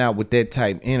jumping out with that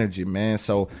type energy, man.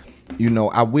 So, you know,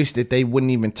 I wish that they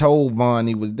wouldn't even told Vaughn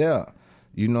he was there.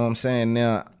 You know what I'm saying?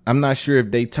 Now, I'm not sure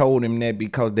if they told him that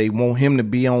because they want him to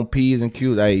be on P's and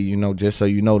Q's. Hey, you know, just so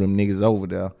you know, them niggas over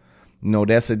there. You know,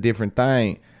 that's a different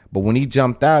thing. But when he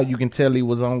jumped out, you can tell he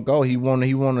was on go. He wanted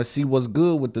to see what's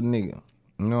good with the nigga.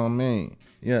 You know what I mean?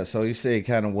 Yeah, so he said he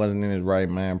kind of wasn't in his right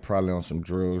mind, probably on some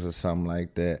drugs or something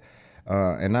like that.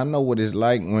 And I know what it's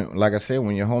like when, like I said,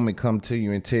 when your homie come to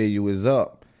you and tell you it's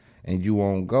up and you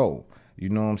won't go. You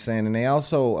know what I'm saying? And they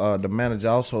also, the manager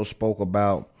also spoke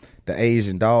about the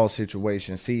Asian doll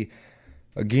situation. See,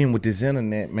 again, with this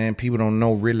internet, man, people don't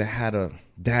know really how to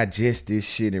digest this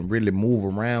shit and really move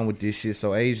around with this shit.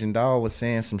 So Asian doll was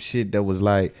saying some shit that was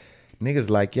like,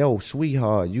 niggas like, yo,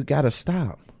 sweetheart, you gotta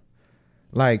stop.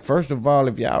 Like, first of all,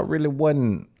 if y'all really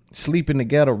wasn't sleeping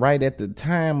together right at the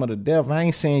time of the death, I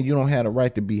ain't saying you don't have the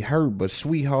right to be hurt, but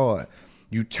sweetheart,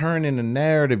 you turning the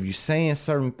narrative, you saying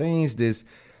certain things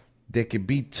that could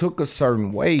be took a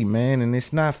certain way, man, and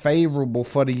it's not favorable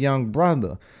for the young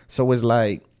brother. So it's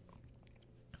like,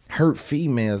 hurt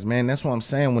females, man. That's what I'm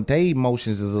saying. When their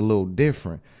emotions is a little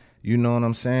different. You know what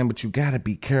I'm saying? But you gotta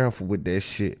be careful with that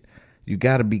shit. You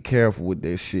gotta be careful with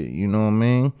that shit. You know what I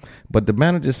mean? But the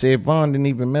manager said Vaughn didn't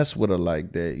even mess with her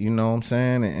like that. You know what I'm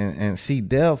saying? And see,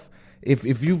 Dolph, if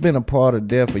you've been a part of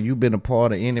Dolph or you've been a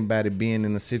part of anybody being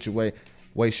in a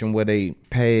situation where they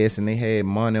pass and they had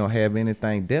money or have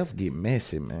anything, Dolph get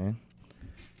messy, man.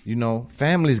 You know,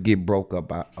 families get broke up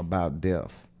about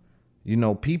Dolph. You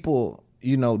know, people.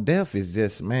 You know, Dolph is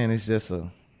just, man, it's just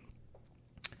Dolph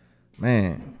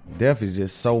is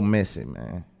just so messy,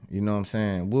 man. You know what I'm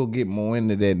saying? We'll get more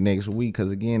into that next week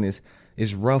because, again,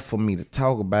 it's rough for me to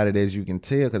talk about it, as you can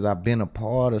tell, because I've been a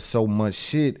part of so much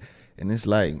shit. And it's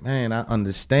like, man, I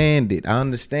understand it. I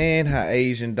understand how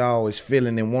Asian doll is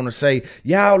feeling and want to say,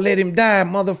 y'all let him die,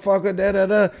 motherfucker,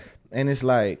 da-da-da. And it's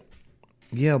like,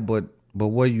 yeah, but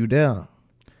were you there?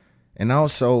 And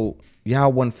also,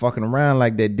 y'all wasn't fucking around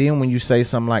like that. Then when you say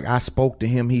something like, I spoke to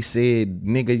him, he said,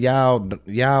 nigga,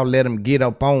 y'all let him get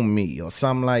up on me or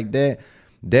something like that.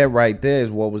 That right there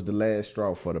is what was the last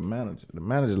straw for the manager. The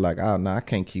manager's like, oh, no, I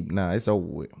can't keep, it's over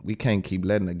with. We can't keep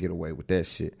letting her get away with that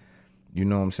shit. You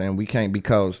know what I'm saying? We can't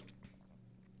because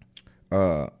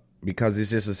it's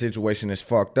just a situation that's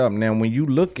fucked up. Now, when you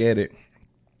look at it,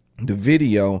 the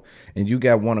video, and you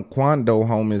got one of Quando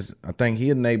homies, I think he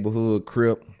a neighborhood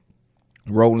crip,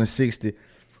 rolling 60,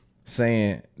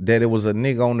 saying that it was a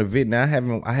nigga on the video. Now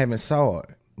I haven't saw it,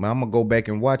 but I'm gonna go back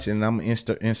and watch it, and I'm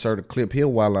gonna insert a clip here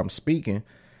while I'm speaking.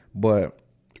 But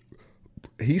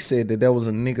he said that there was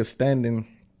a nigga standing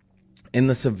in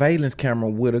the surveillance camera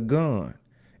with a gun,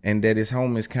 and that his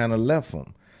homies kind of left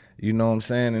him. You know what I'm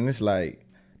saying? And it's like,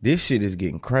 this shit is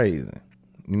getting crazy.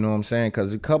 You know what I'm saying?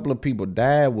 Because a couple of people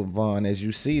died with Vaughn, as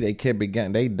you see. They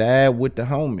died with the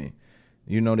homie.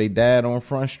 You know, they died on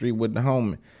Front Street with the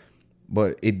homie.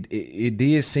 But it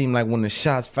did seem like when the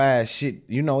shots fired, shit,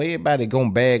 you know, everybody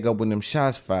gonna bag up when them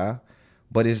shots fire.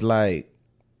 But it's like,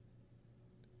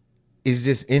 it's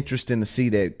just interesting to see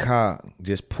that car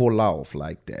just pull off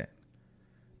like that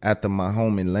after my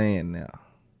homie land now.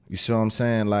 You see what I'm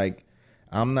saying? Like,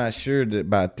 I'm not sure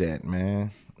about that,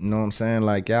 man. You know what I'm saying?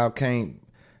 Like, y'all can't,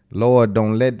 Lord,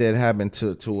 don't let that happen to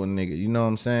a nigga. You know what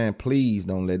I'm saying? Please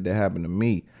don't let that happen to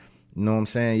me. You know what I'm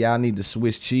saying? Y'all need to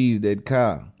Swiss cheese that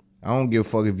car. I don't give a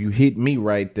fuck if you hit me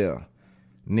right there.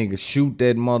 Nigga, shoot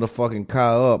that motherfucking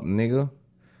car up, nigga.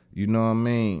 You know what I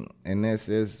mean? And that's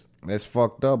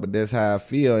fucked up, but that's how I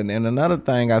feel. And another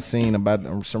thing I seen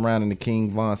about surrounding the King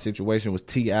Von situation was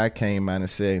T.I. came out and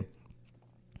said,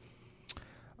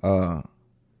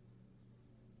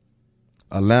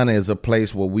 Atlanta is a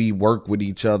place where we work with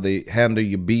each other, handle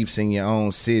your beefs in your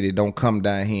own city, don't come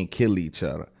down here and kill each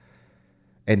other.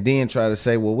 And then try to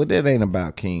say, well, that ain't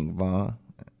about King Von.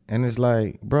 And it's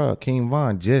like, bro, King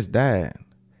Von just died.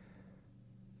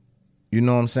 You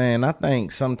know what I'm saying?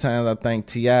 Sometimes I think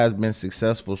T.I.'s been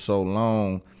successful so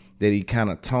long that he kind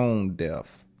of tone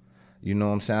deaf. You know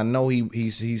what I'm saying? I know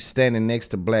he's standing next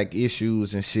to black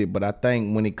issues and shit, but I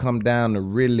think when it come down to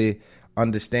really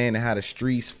understanding how the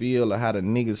streets feel or how the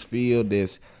niggas feel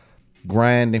that's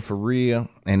grinding for real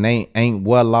and ain't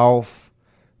well off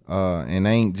and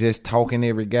ain't just talking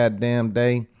every goddamn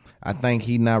day, I think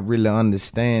he not really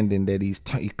understanding that he's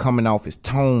coming off his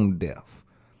tone deaf.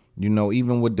 You know,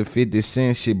 even with the 50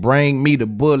 Cent shit, bring me the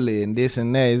bullet and this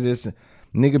and that. It's just,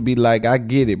 nigga be like, I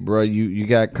get it, bro. You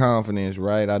got confidence,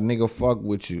 right? I nigga fuck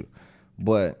with you.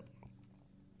 But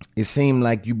it seemed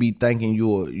like you be thinking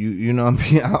you know what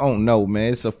I mean? I don't know,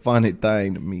 man. It's a funny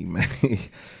thing to me, man.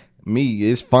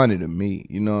 It's funny to me.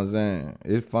 You know what I'm saying?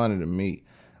 It's funny to me.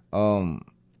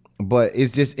 But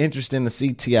it's just interesting to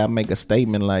see T.I. make a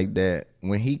statement like that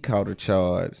when he caught a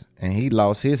charge and he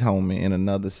lost his homie in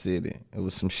another city. It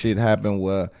was some shit happened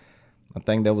where I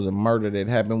think there was a murder that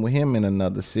happened with him in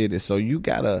another city. So you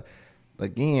gotta,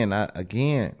 with T.I.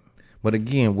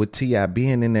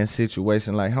 being in that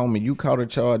situation, like, homie, you caught a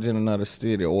charge in another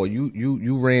city or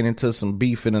you ran into some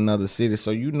beef in another city. So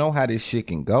you know how this shit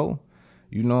can go.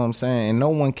 You know what I'm saying? And no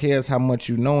one cares how much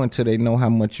you know until they know how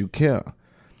much you care.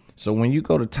 So when you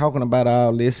go to talking about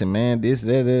all this and man, this,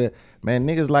 that, man,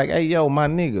 niggas like, hey, yo, my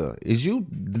nigga, is you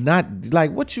not, like,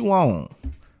 what you on?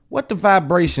 What the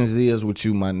vibrations is with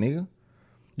you, my nigga?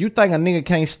 You think a nigga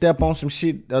can't step on some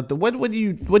shit? What do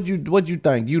you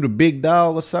think? You the big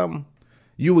dog or something?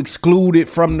 You excluded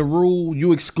from the rule?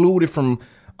 You excluded from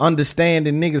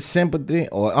understanding niggas' sympathy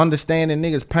or understanding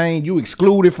niggas' pain? You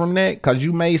excluded from that because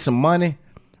you made some money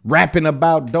rapping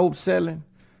about dope selling?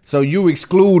 So you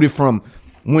excluded from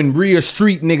when real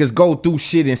street niggas go through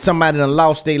shit and somebody done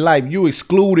lost their life, you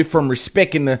excluded from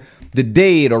respecting the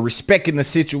dead or respecting the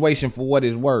situation for what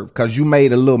it's worth because you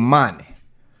made a little money.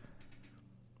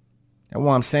 That's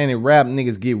why I'm saying that rap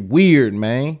niggas get weird,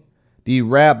 man. These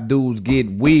rap dudes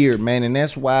get weird, man. And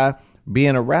that's why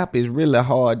being a rapper is really a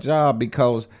hard job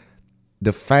because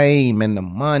the fame and the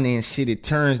money and shit, it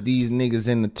turns these niggas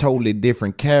into totally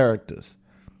different characters.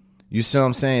 You see what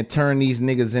I'm saying? Turn these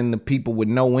niggas into people with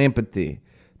no empathy.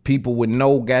 People with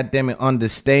no goddamn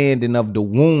understanding of the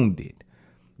wounded.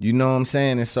 You know what I'm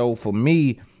saying? And so for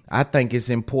me, I think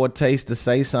it's in poor taste to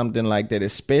say something like that,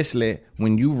 especially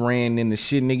when you ran into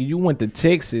shit, nigga. You went to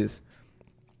Texas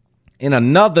in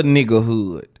another nigga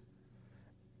hood.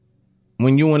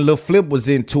 When you and Lil Flip was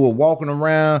into it, walking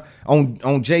around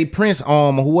on Jay Prince's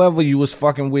arm or whoever you was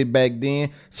fucking with back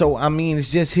then. So, I mean,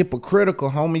 it's just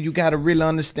hypocritical, homie. You got to really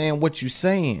understand what you're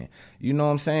saying. You know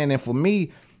what I'm saying? And for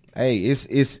me, hey,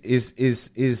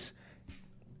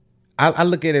 I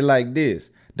look at it like this.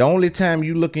 The only time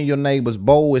you look in your neighbor's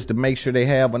bowl is to make sure they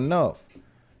have enough.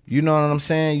 You know what I'm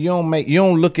saying? You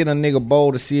don't look in a nigga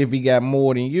bowl to see if he got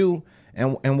more than you.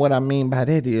 And what I mean by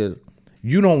that is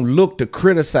you don't look to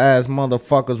criticize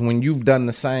motherfuckers when you've done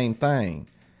the same thing.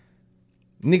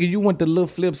 Nigga, you went to Lil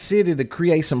Flip City to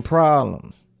create some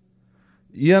problems.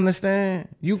 You understand?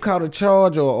 You caught a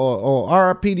charge or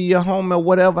RP to your home or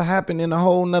whatever happened in a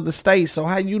whole nother state. So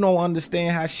how you don't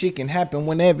understand how shit can happen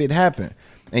whenever it happened?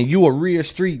 And you a real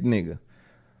street nigga.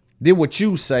 Did what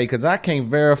you say, because I can't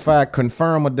verify,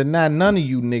 confirm, or deny none of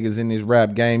you niggas in this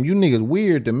rap game. You niggas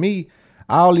weird to me.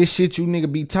 All this shit you nigga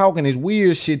be talking is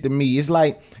weird shit to me. It's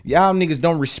like y'all niggas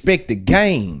don't respect the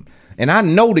game. And I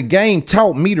know the game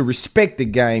taught me to respect the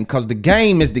game because the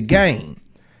game is the game.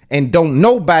 And don't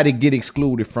nobody get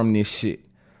excluded from this shit.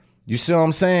 You see what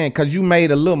I'm saying? Because you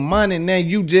made a little money now.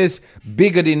 You just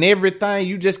bigger than everything.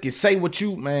 You just can say what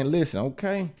you, man, listen,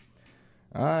 okay?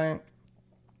 All right.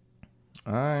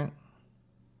 All right.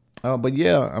 But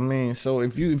yeah, I mean, so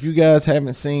if you guys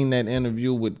haven't seen that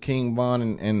interview with King Von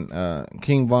and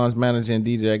King Von's manager and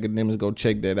DJ Akademiks, go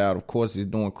check that out. Of course, he's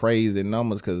doing crazy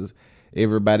numbers because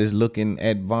everybody's looking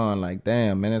at Von like,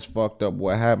 damn, man, that's fucked up.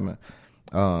 What happened?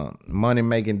 Money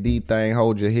making D thing,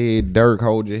 hold your head. Dirk,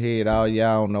 hold your head. All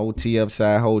y'all on the OTF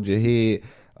side, hold your head.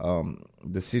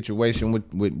 The situation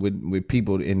with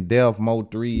people in Dolph, Mo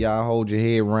 3, y'all hold your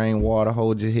head. Rainwater,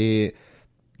 hold your head.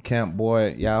 Camp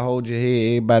Boy, y'all hold your head.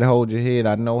 Everybody hold your head.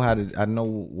 I know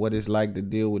what it's like to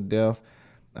deal with death.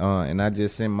 And I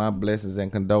just send my blessings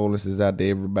and condolences out to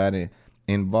everybody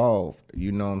involved.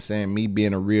 You know what I'm saying? Me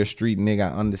being a real street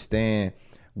nigga, I understand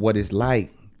what it's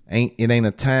like. It ain't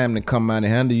a time to come out and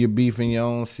handle your beef in your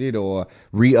own shit or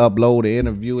re-upload the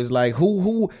interview. It's like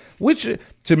which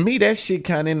to me that shit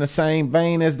kind of in the same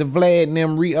vein as the Vlad and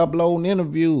them re-uploading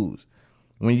interviews.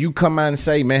 When you come out and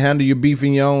say, man, handle your beef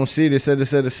in your own city, et cetera, et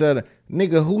cetera, et cetera.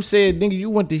 Nigga, who said, nigga, you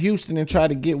went to Houston and tried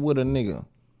to get with a nigga?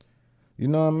 You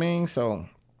know what I mean? So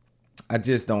I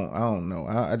just don't know.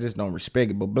 I just don't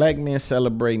respect it. But black men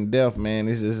celebrating death, man,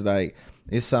 it's just like,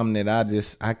 it's something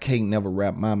that I can't never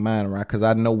wrap my mind around because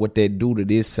I know what they do to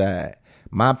this side.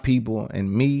 My people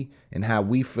and me and how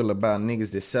we feel about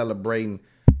niggas that celebrating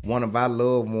one of our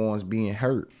loved ones being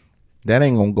hurt. That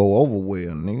ain't gonna go over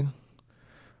well, nigga.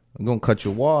 I'm gonna cut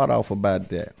your wad off about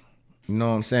that. You know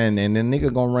what I'm saying? And the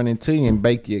nigga gonna run into you and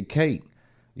bake you a cake.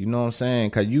 You know what I'm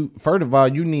saying? Cause first of all,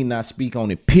 you need not speak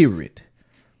on it, period.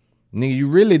 Nigga, you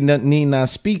really need not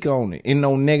speak on it in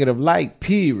no negative light,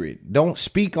 period. Don't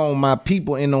speak on my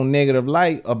people in no negative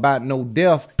light about no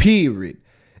death, period.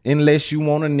 Unless you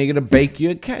want a nigga to bake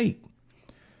you a cake.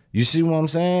 You see what I'm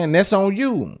saying? That's on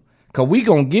you. Cause we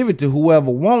gonna give it to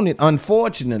whoever want it,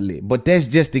 unfortunately. But that's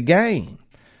just the game.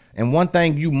 And one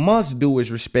thing you must do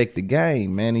is respect the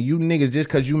game, man. And you niggas, just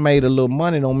because you made a little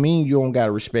money don't mean you don't got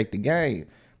to respect the game.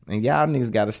 And y'all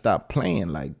niggas got to stop playing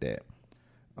like that.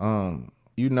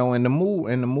 You know, and the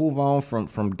move on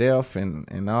from death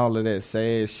and all of that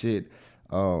sad shit.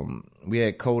 We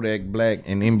had Kodak Black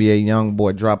and NBA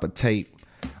Youngboy drop a tape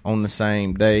on the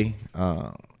same day.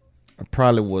 It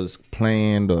probably was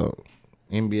planned.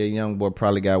 NBA Youngboy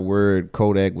probably got word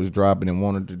Kodak was dropping and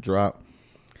wanted to drop.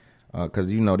 Cause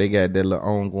you know they got that little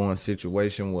ongoing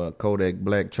situation where Kodak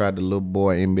Black tried the little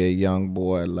boy, NBA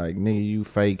Youngboy, like, nigga, you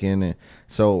faking, and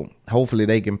so hopefully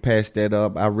they can patch that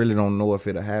up. I really don't know if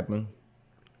it'll happen.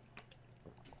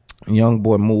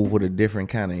 Youngboy moved with a different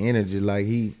kind of energy, like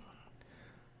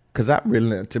cause I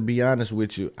really, to be honest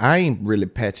with you, I ain't really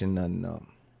patching nothing up.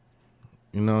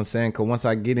 You know what I'm saying? Cause once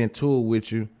I get into it with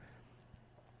you,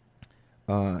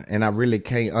 and I really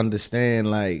can't understand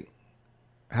like,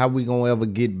 how we gonna ever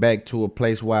get back to a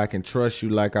place where I can trust you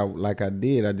like I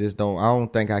did? I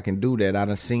don't think I can do that. I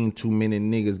done seen too many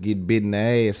niggas get bit in the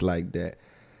ass like that.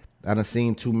 I done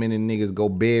seen too many niggas go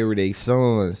bury their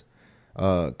sons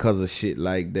cause of shit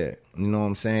like that. You know what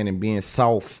I'm saying? And being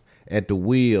soft at the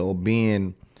wheel,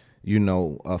 being, you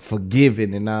know,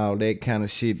 forgiving and all that kind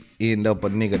of shit end up a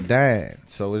nigga dying.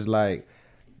 So it's like,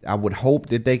 I would hope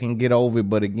that they can get over it,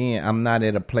 but again, I'm not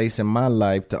at a place in my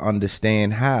life to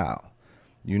understand how.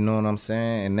 You know what I'm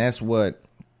saying? And that's what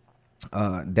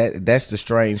that's the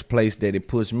strange place that it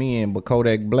puts me in. But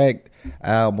Kodak Black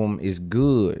album is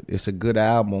good. It's a good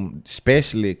album,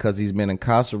 especially because he's been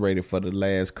incarcerated for the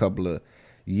last couple of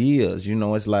years. You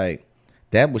know, it's like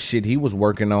that was shit he was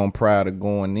working on prior to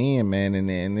going in, man.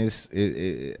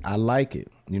 And I like it.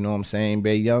 You know what I'm saying?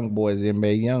 NBA Youngboy is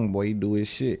NBA Youngboy. He do his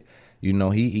shit. You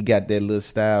know, he got that little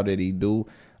style that he do.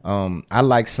 I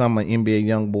like some of NBA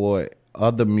Youngboy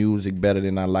other music better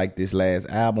than I like this last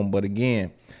album, but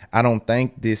again, I don't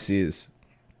think this is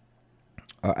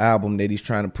an album that he's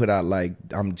trying to put out like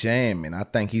I'm jamming. I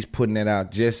think he's putting it out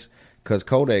just because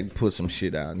Kodak put some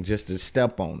shit out and just to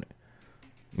step on it.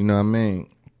 You know what I mean?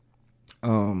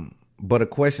 But a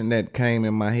question that came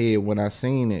in my head when I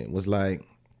seen it was like,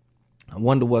 I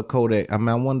wonder what NBA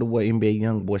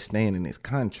Youngboy stand in his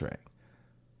contract,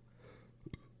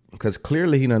 because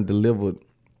clearly he done delivered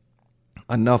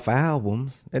enough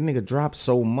albums. That nigga dropped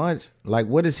so much. Like,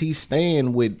 what is he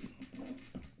staying with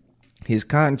his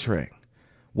contract?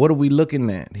 What are we looking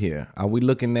at here? Are we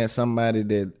looking at somebody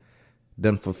that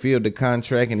done fulfilled the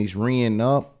contract and he's re-ing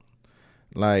up?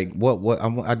 Like, what?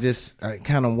 I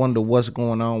kind of wonder what's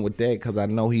going on with that, because I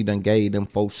know he done gave them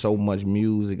folks so much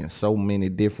music and so many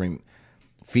different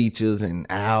features and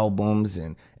albums,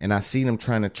 and I see them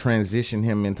trying to transition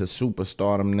him into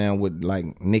superstardom now with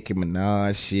like Nicki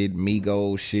Minaj shit,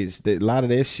 Migos shit. A lot of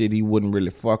that shit he wouldn't really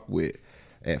fuck with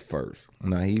at first.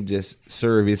 Now he just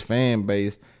serve his fan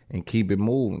base and keep it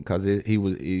moving, because he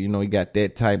was, you know, he got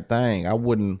that type thing. I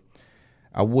wouldn't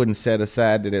set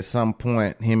aside that at some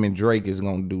point him and Drake is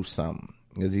gonna do something,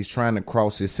 because he's trying to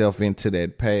cross himself into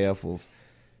that path of,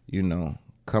 you know,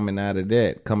 coming out of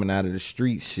the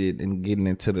street shit and getting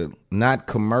into the, not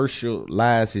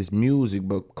commercialize his music,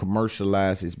 but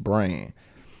commercialize his brand.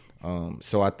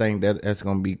 So I think that's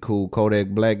gonna be cool. Kodak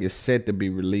Black is set to be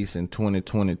released in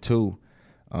 2022,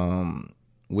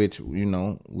 which, you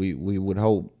know, we would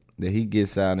hope that he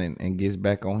gets out and gets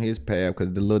back on his path,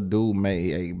 because the little dude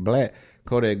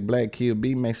Kodak Black, Kill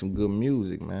B, makes some good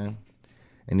music, man,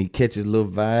 and he catches little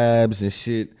vibes and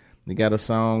shit. They got a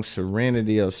song,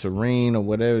 Serenity or Serene or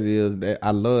whatever it is.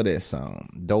 I love that song.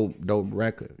 Dope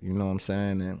record. You know what I'm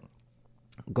saying? And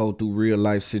go through real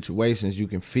life situations, you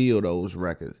can feel those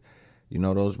records. You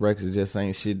know, those records just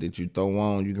ain't shit that you throw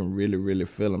on. You can really, really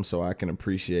feel them. So I can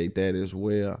appreciate that as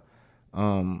well.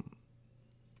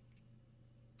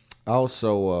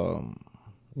 Also,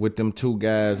 with them two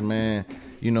guys, man,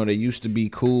 you know, they used to be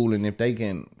cool. And if they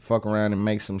can fuck around and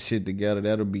make some shit together,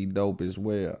 that'll be dope as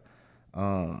well.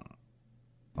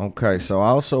 Okay, so I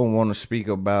also want to speak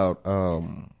about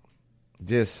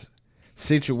just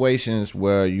situations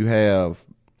where you have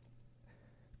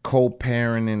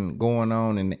co-parenting going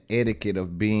on, and the etiquette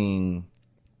of being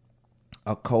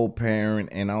a co-parent,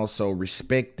 and also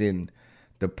respecting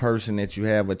the person that you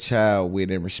have a child with,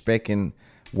 and respecting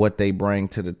what they bring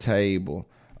to the table.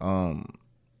 And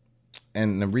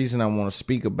the reason I want to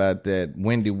speak about that,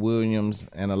 Wendy Williams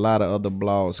and a lot of other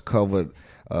blogs covered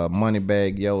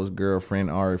Moneybagg Yo's girlfriend,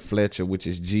 Ari Fletcher, which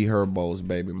is G Herbo's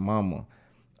baby mama,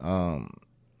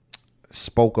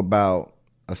 spoke about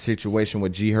a situation where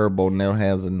G Herbo now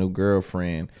has a new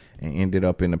girlfriend and ended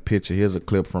up in a picture. Here's a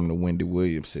clip from the Wendy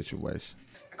Williams situation.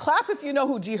 Clap if you know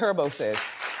who G Herbo is.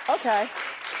 Okay.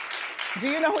 Do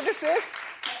you know who this is?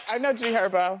 I know G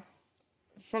Herbo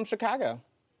from Chicago.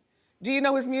 Do you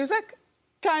know his music?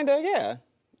 Kinda, yeah.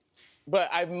 But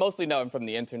I mostly know him from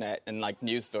the internet and like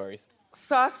news stories.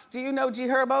 Sus, do you know G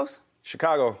Herbo's?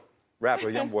 Chicago rapper,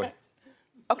 young boy.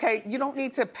 Okay, you don't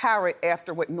need to parrot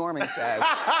after what Norman says.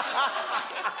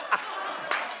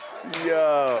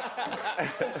 Yo.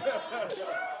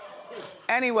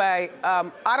 Anyway,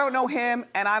 I don't know him,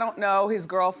 and I don't know his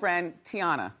girlfriend,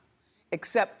 Tiana,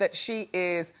 except that she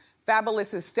is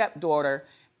Fabulous's stepdaughter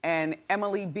and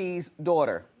Emily B's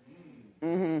daughter.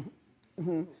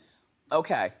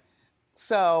 Okay.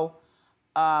 So,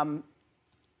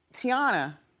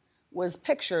 Tiana was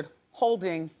pictured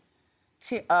holding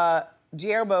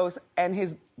Gierbo's and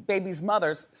his baby's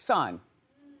mother's son.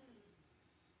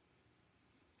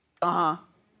 And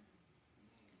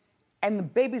the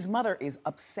baby's mother is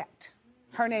upset.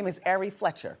 Her name is Ari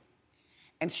Fletcher.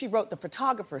 And she wrote the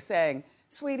photographer saying,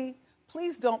 "Sweetie,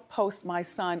 please don't post my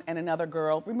son and another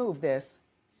girl. Remove this."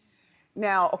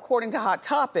 Now, according to Hot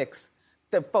Topics,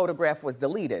 the photograph was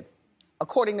deleted.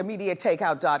 According to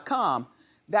MediaTakeout.com,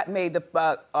 that made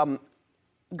the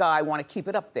guy want to keep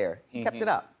it up there. He kept it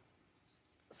up.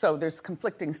 So there's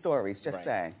conflicting stories, just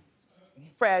saying.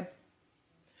 Fred,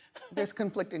 there's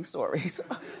conflicting stories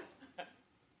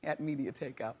at Media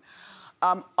Takeout.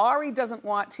 Ari doesn't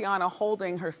want Tiana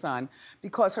holding her son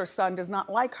because her son does not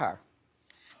like her.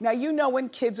 Now, you know when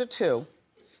kids are two,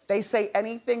 they say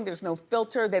anything, there's no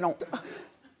filter, they don't...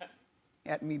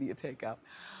 at Media Takeout.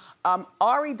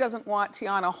 Ari doesn't want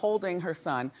Tiana holding her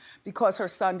son because her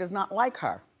son does not like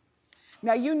her.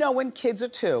 Now, you know when kids are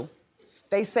two,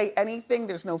 they say anything,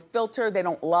 there's no filter, they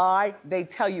don't lie, they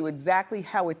tell you exactly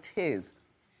how it is.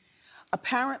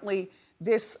 Apparently,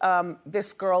 this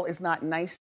girl is not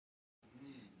nice,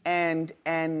 and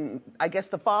I guess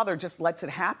the father just lets it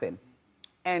happen.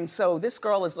 And so this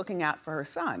girl is looking out for her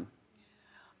son.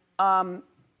 Now,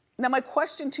 my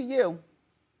question to you,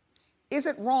 is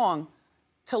it wrong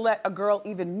to let a girl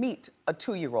even meet a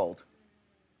 2-year-old?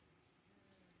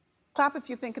 Clap if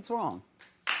you think it's wrong.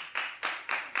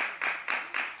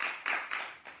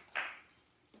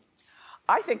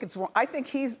 I think it's wrong. I think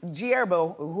he's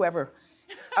Gierbo, whoever.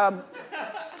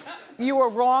 You were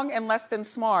wrong and less than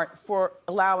smart for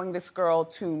allowing this girl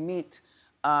to meet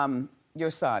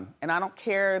your son. And I don't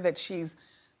care that she's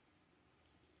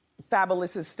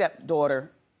Fabulous's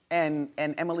stepdaughter and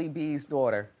Emily B's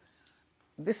daughter.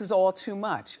 This is all too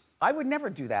much. I would never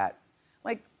do that.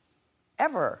 Like,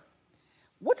 ever.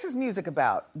 What's his music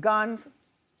about? Guns?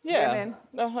 Yeah.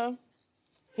 Women?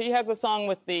 He has a song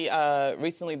with the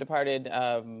recently departed,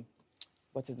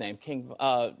 what's his name?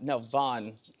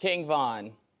 Vaughn. King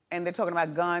Vaughn. And they're talking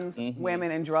about guns,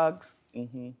 women, and drugs?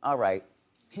 All right.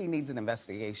 He needs an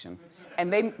investigation.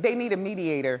 And they need a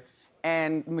mediator.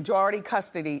 and majority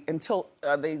custody until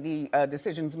the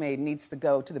decision's made needs to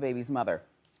go to the baby's mother,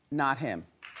 not him.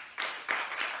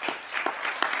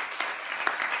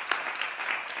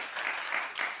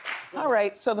 All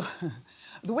right, so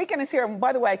the weekend is here. And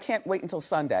by the way, I can't wait until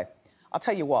Sunday. I'll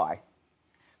tell you why.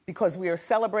 Because we are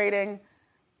celebrating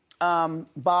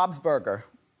Bob's Burger.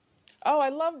 Oh, I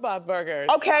love Bob Burgers.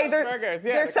 Okay,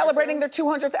 they're celebrating their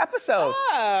 200th episode.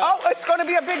 Oh, it's going to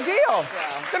be a big deal.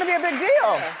 Yeah. It's going to be a big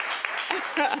deal.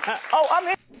 Yeah. Oh, I'm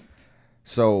in.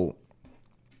 So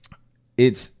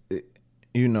it's,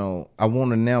 you know, I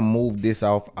want to now move this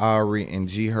off Ari and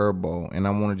G Herbo, and I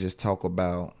want to just talk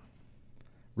about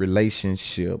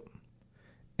relationship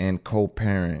and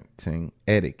co-parenting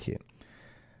etiquette.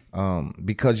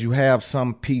 Because you have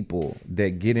some people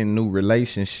that get in new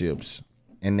relationships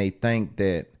and they think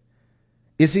that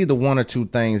it's either one or two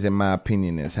things, in my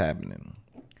opinion, that's happening.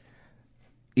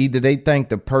 Either they think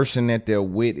the person that they're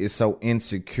with is so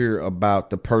insecure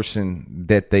about the person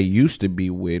that they used to be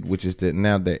with, which is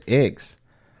now their ex,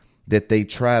 that they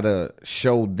try to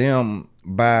show them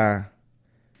by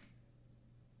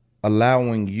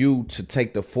allowing you to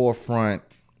take the forefront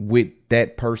with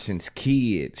that person's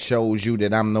kid, shows you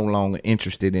that I'm no longer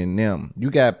interested in them. You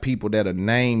got people that'll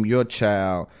name your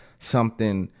child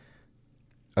something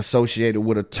associated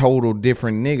with a total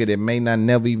different nigga that may not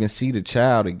never even see the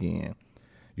child again.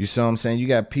 You see what I'm saying? You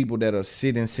got people that'll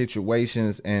sit in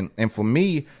situations, and for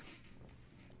me,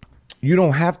 you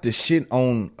don't have to shit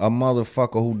on a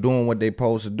motherfucker who doing what they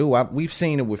supposed to do. We've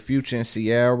seen it with Future and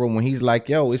Sierra when he's like,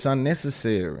 yo, it's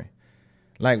unnecessary.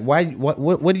 Like, why?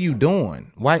 What are you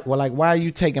doing? Why are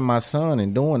you taking my son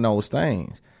and doing those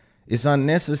things? It's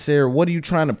unnecessary. What are you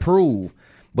trying to prove?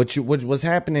 But what's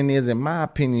happening is, in my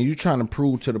opinion, you trying to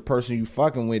prove to the person you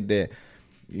fucking with that,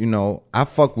 you know, I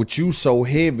fuck with you so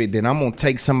heavy that I'm gonna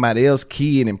take somebody else's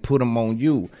kid and put them on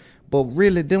you. But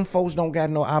really, them folks don't got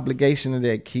no obligation to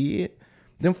that kid.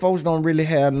 Them folks don't really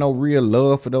have no real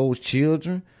love for those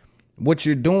children. What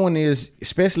you're doing is,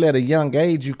 especially at a young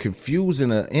age, you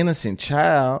confusing an innocent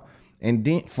child, and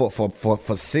then for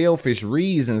selfish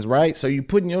reasons, right? So you're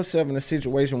putting yourself in a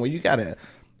situation where you got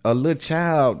a little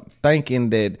child thinking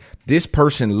that this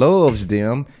person loves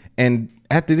them, and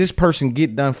after this person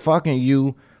get done fucking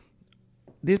you,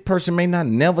 this person may not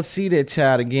never see that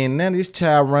child again. Now this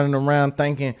child running around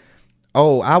thinking,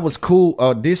 oh, I was cool,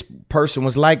 this person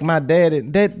was like my daddy.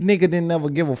 That nigga didn't never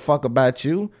give a fuck about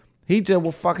you. He just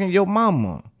was fucking your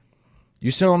mama.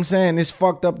 You see what I'm saying? It's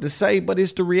fucked up to say, but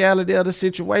it's the reality of the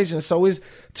situation. So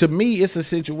to me, it's a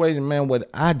situation, man, where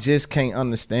I just can't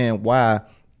understand why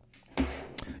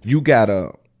you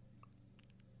gotta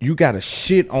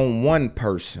shit on one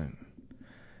person.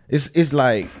 It's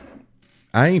like,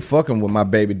 I ain't fucking with my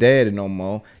baby daddy no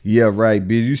more. Yeah, right,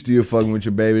 bitch, you still fucking with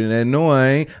your baby daddy. No, I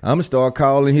ain't. I'm gonna start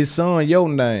calling his son your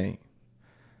name.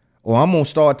 Or I'm gonna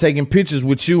start taking pictures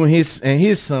with you and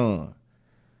his son.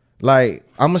 Like,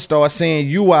 I'm gonna start saying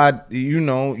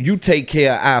you take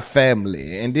care of our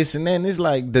family and this and that. And it's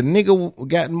like, the nigga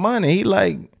got money. He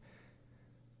like,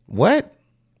 what?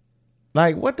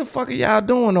 Like, what the fuck are y'all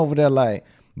doing over there? Like,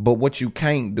 but what you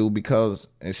can't do, because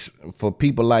it's for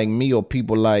people like me or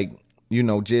people like, you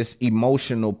know, just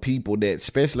emotional people that,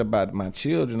 especially about my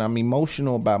children. I'm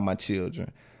emotional about my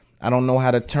children. I don't know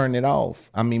how to turn it off.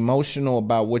 I'm emotional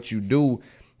about what you do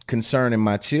concerning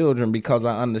my children, because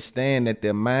I understand that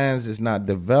their minds is not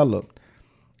developed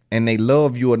and they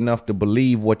love you enough to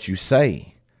believe what you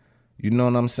say. You know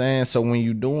what I'm saying? So when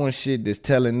you doing shit that's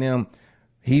telling them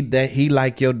he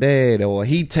like your dad or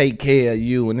he take care of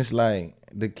you, and it's like,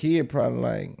 the kid probably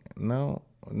like, no,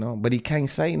 but he can't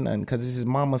say nothing because it's his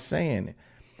mama saying it.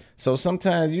 So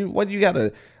sometimes you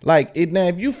gotta, like, it now,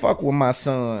 if you fuck with my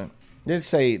son,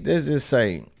 let's just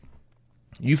say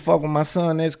you fuck with my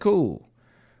son, that's cool.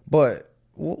 But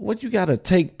what you gotta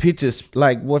take pictures,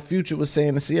 like what Future was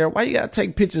saying to Sierra, why you gotta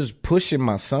take pictures pushing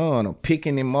my son or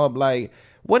picking him up? Like,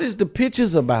 what is the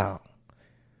pictures about?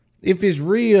 If it's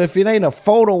real, if it ain't a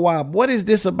photo op, what is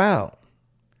this about?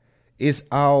 It's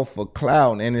all for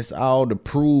clout, and it's all to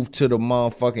prove to the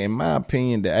motherfucker, in my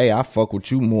opinion, that, hey, I fuck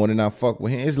with you more than I fuck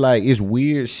with him. It's like, it's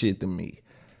weird shit to me.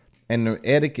 And the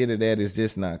etiquette of that is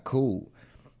just not cool.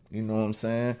 You know what I'm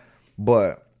saying?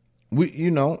 But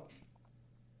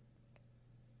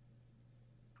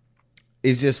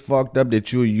it's just fucked up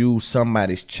that you use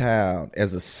somebody's child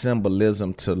as a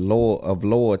symbolism of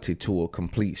loyalty to a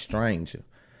complete stranger.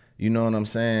 You know what I'm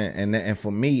saying? And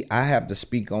for me, I have to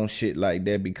speak on shit like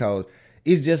that because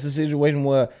it's just a situation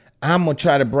where I'm going to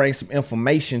try to bring some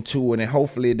information to it, and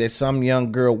hopefully that some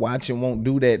young girl watching won't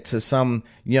do that to some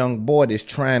young boy that's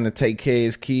trying to take care of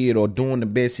his kid or doing the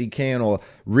best he can or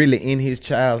really in his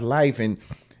child's life, and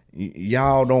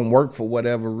y'all don't work for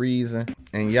whatever reason,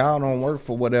 and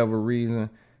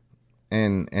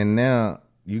now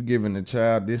you giving the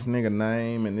child this nigga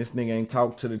name, and this nigga ain't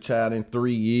talked to the child in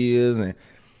 3 years, and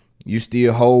you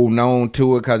still holding on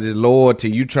to it because it's loyalty.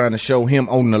 You trying to show him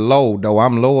on the low, though.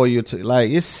 I'm loyal to.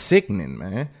 Like, it's sickening,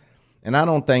 man. And I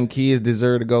don't think kids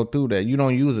deserve to go through that. You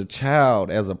don't use a child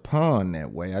as a pawn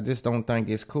that way. I just don't think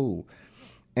it's cool.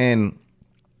 And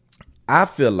I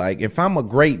feel like if I'm a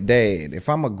great dad, if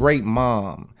I'm a great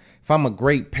mom, if I'm a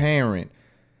great parent,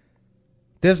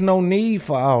 there's no need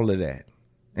for all of that.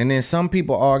 And then some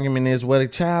people argument is, well, the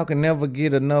child can never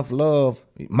get enough love.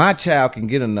 My child can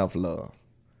get enough love.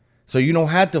 So you don't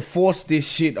have to force this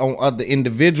shit on other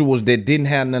individuals that didn't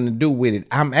have nothing to do with it.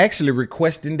 I'm actually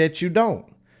requesting that you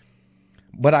don't.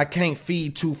 But I can't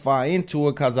feed too far into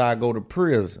it because I go to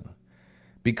prison.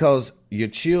 Because your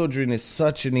children is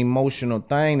such an emotional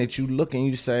thing that you look and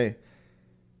you say,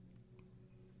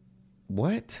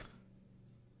 what?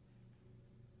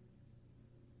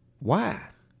 Why?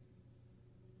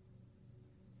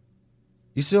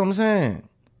 You see what I'm saying?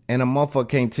 And a motherfucker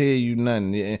can't tell you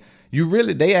nothing. You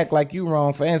really, they act like you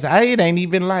wrong for answer. It ain't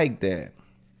even like that.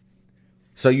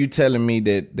 So you telling me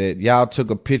that y'all took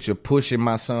a picture pushing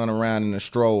my son around in a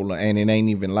stroller and it ain't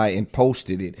even like, and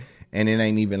posted it, and it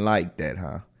ain't even like that,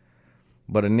 huh?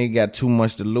 But a nigga got too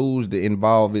much to lose to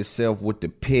involve himself with the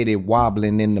petty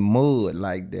wobbling in the mud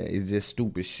like that. It's just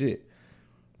stupid shit.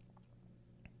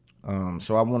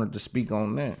 So I wanted to speak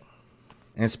on that.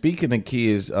 And speaking of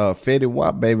kids, Fetty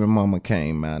Wap baby mama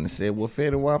came out and said, well,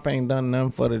 Fetty Wap ain't done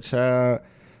nothing for the child.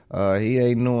 He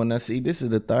ain't doing nothing. See, this is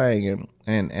the thing.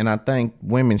 And I think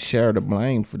women share the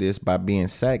blame for this by being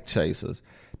sack chasers.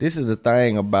 This is the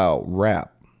thing about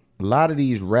rap. A lot of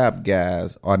these rap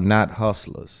guys are not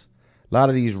hustlers. A lot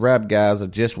of these rap guys are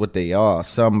just what they are.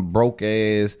 Some broke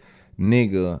ass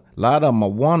nigga. A lot of them are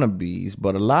wannabes,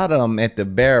 but a lot of them at the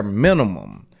bare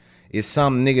minimum is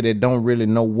some nigga that don't really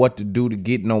know what to do to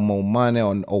get no more money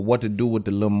or what to do with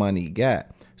the little money he got.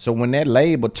 So when that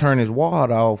label turn his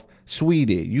water off,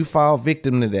 sweetie, you fall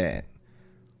victim to that.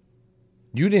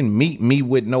 You didn't meet me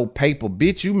with no paper,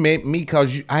 bitch. You met me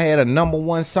because I had a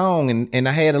 #1 song and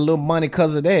I had a little money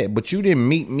because of that. But you didn't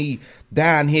meet me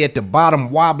down here at the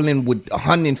bottom wobbling with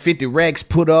 150 racks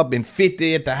put up and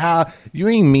 50 at the house. You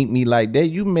ain't meet me like that.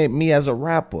 You met me as a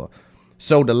rapper.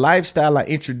 So the lifestyle I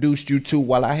introduced you to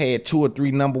while I had 2 or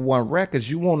 3 #1 records,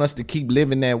 you want us to keep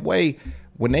living that way.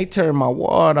 When they turn my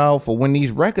water off or when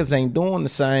these records ain't doing the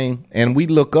same and we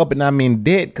look up and I'm in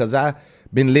debt because I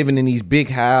been living in these big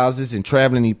houses and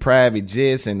traveling these private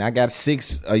jets and I got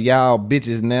 6 of y'all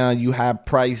bitches now, you high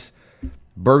price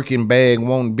Birkin bag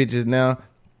wanting bitches now,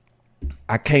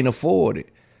 I can't afford it.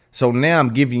 So now I'm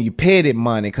giving you petty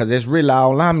money because that's really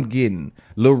all I'm getting.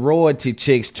 Little royalty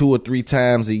checks 2 or 3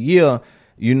 times a year.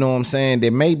 You know what I'm saying?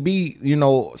 There may be,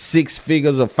 6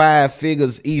 figures or 5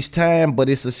 figures each time, but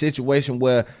it's a situation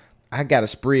where I got to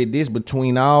spread this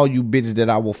between all you bitches that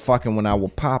I was fucking when I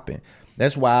was popping.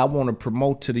 That's why I want to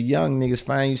promote to the young niggas,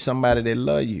 find you somebody that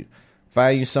love you.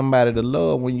 Find you somebody to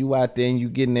love when you out there and you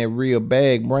getting that real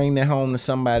bag. Bring that home to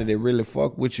somebody that really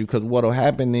fuck with you, because what'll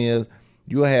happen is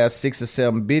you'll have 6 or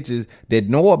 7 bitches that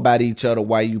know about each other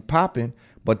while you popping,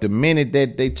 but the minute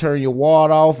that they turn your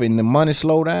water off and the money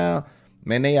slow down,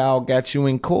 man, they all got you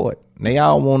in court. They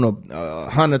all want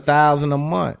 $100,000 a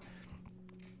month.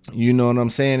 You know what I'm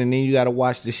saying? And then you got to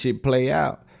watch this shit play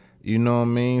out. You know what I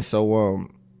mean? So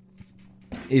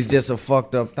it's just a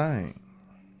fucked up thing.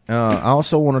 I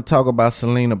also want to talk about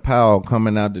Selena Powell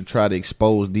coming out to try to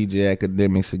expose DJ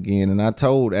Akademiks again. And I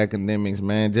told Akademiks,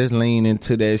 man, just lean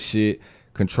into that shit,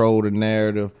 control the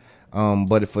narrative.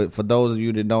 But for those of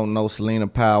you that don't know, Selena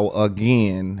Powell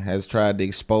again has tried to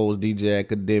expose DJ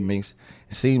Akademiks.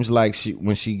 It seems like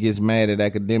when she gets mad at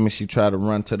Akademiks, she try to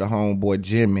run to the homeboy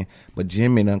Jimmy, but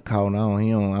Jimmy done caught on.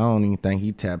 I don't even think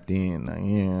he tapped in. Like,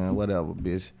 yeah, whatever,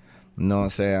 bitch. You know what I'm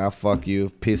saying? I'll fuck you,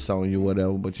 piss on you,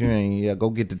 whatever. But you ain't. Yeah, go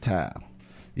get the towel.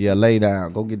 Yeah, lay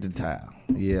down. Go get the towel.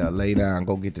 Yeah, lay down.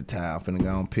 Go get the towel. Finna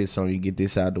go and piss on you. Get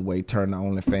this out the way. Turn the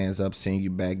OnlyFans up. Send you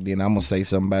back. Then I'm gonna say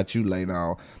something about you later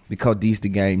on because these the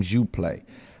games you play.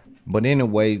 But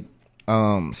anyway,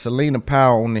 Selena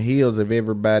Powell on the heels of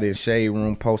everybody in Shade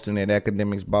Room posting that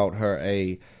Akademiks bought her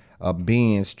a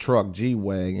Benz truck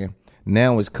G-Wagon.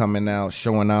 Now it's coming out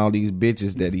showing all these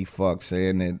bitches that he fucks,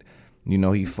 saying that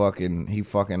he fucking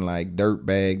like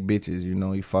dirtbag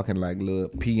bitches. He fucking like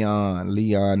little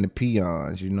Leon the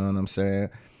peons. You know what I'm saying?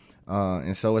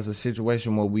 And so it's a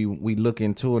situation where we look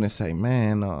into it and say,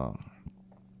 man,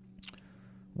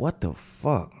 what the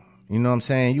fuck? You know what I'm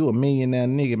saying? You a millionaire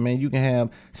nigga, man. You can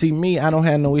have, see me, I don't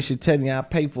have no issue telling you I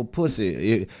pay for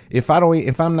pussy. If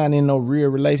I'm not in no real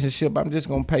relationship, I'm just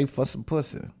gonna pay for some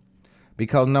pussy.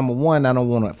 Because number one, I don't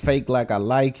want to fake like I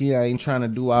like you. I ain't trying to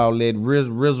do all that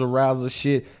rizzle-razzle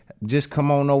shit. Just come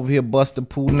on over here, bust the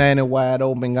pool 90 wide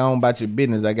open, go on about your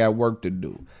business. I got work to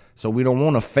do. So we don't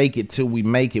want to fake it till we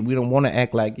make it. We don't want to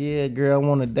act like, yeah, girl, I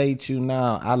want to date you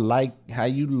now. I like how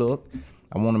you look.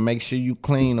 I want to make sure you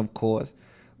clean, of course.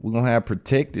 We're going to have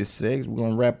protected sex. We're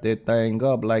going to wrap that thing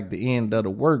up like the end of the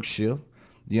work shift.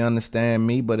 You understand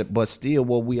me? But still,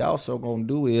 what we also going to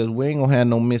do is we ain't going to have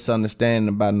no misunderstanding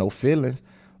about no feelings.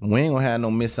 We ain't going to have no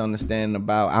misunderstanding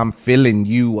about I'm feeling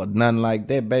you or nothing like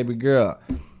that, baby girl.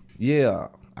 Yeah,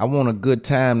 I want a good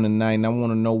time tonight, and I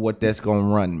want to know what that's going to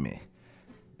run me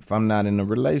if I'm not in a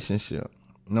relationship.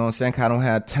 You know what I'm saying? 'Cause I don't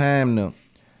have time to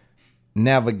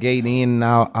navigate in and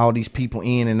out, all these people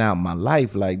in and out my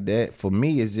life like that. For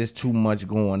me, it's just too much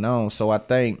going on. So I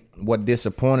think what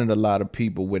disappointed a lot of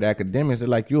people with Akademiks, they're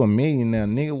like, you a millionaire,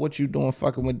 nigga. What you doing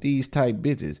fucking with these type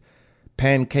bitches?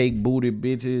 Pancake booty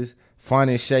bitches,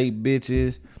 funny shaped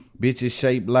bitches, bitches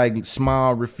shaped like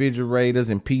small refrigerators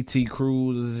and PT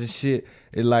Cruisers and shit.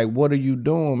 It's like, what are you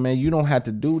doing, man? You don't have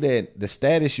to do that. The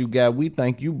status you got, we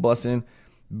think you busting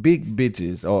big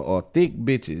bitches or thick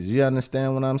bitches. You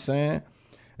understand what I'm saying?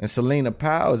 And Selena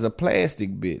Powell is a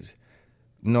plastic bitch.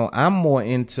 No, I'm more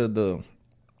into the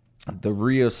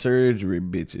real surgery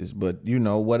bitches, but you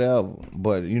know, whatever.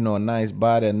 But you know, a nice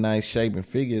body, a nice shaping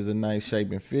figure is a nice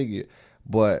shaping figure.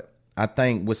 But I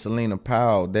think with Selena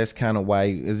Powell, that's kind of why.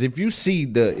 Is if you see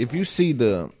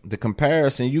the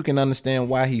comparison, you can understand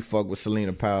why he fuck with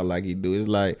Selena Powell like he do. It's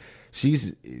like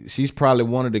she's probably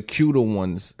one of the cuter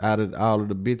ones out of all of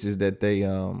the bitches that they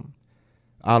out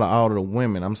of all of the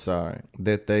women. I'm sorry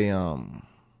that they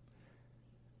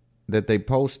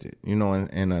posted, you know,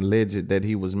 and alleged that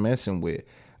he was messing with.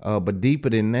 But deeper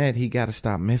than that, he got to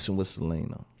stop messing with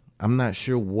Selena. I'm not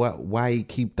sure why he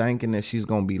keep thinking that she's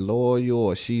gonna be loyal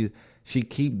or she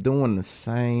keep doing the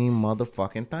same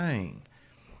motherfucking thing.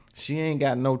 She ain't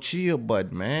got no chill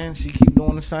button, man. She keep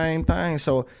doing the same thing.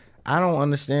 So I don't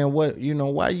understand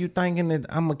why you thinking that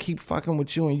I'm gonna keep fucking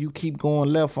with you and you keep going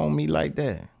left on me like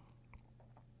that.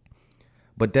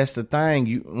 But that's the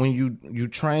thing. When you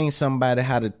train somebody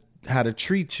how to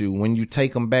treat you, when you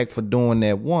take them back for doing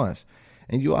that once.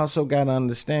 And you also got to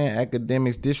understand,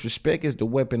 Akademiks, disrespect is the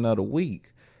weapon of the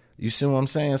weak. You see what I'm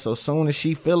saying? So soon as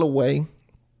she feel away,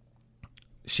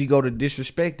 she go to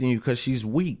disrespecting you because she's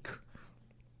weak.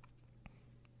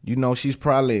 You know, she's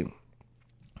probably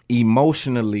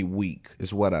emotionally weak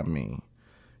is what I mean.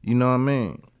 You know what I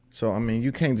mean? So, I mean,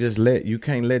 you can't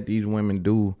let these women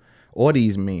do, or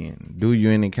these men do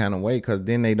you any kind of way, because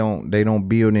then they don't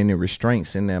build any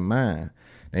restraints in their mind.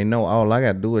 They know all I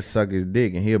got to do is suck his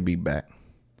dick and he'll be back.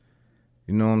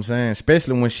 You know what I'm saying?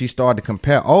 Especially when she started to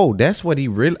compare. Oh, that's what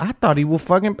I thought he was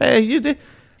fucking bad. You did?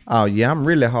 Oh, yeah, I'm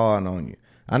really hard on you.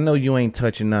 I know you ain't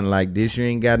touching nothing like this. You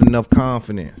ain't got enough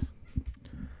confidence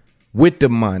with the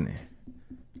money.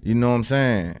 You know what I'm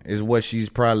saying? Is what she's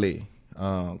probably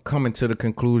coming to the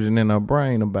conclusion in her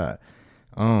brain about.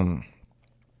 And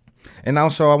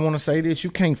also, I want to say this.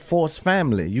 You can't force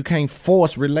family. You can't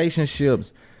force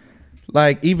relationships.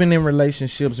 Like, even in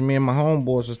relationships, me and my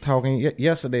homeboys was talking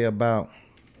yesterday about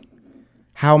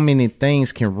how many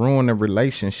things can ruin a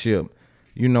relationship.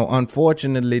 You know,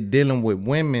 unfortunately, dealing with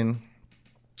women,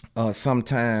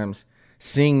 sometimes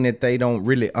seeing that they don't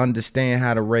really understand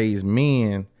how to raise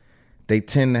men, they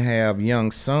tend to have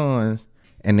young sons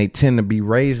and they tend to be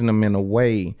raising them in a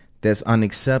way that's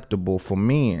unacceptable for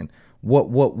men.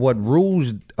 What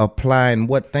rules apply and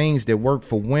what things that work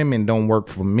for women don't work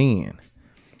for men.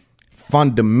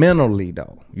 Fundamentally,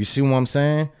 though, you see what I'm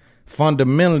saying?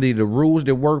 Fundamentally, the rules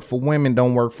that work for women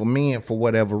don't work for men for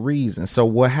whatever reason. So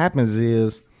what happens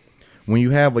is when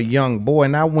you have a young boy,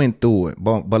 and I went through it,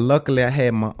 but luckily I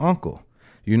had my uncle.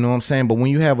 You know what I'm saying? But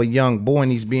when you have a young boy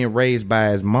and he's being raised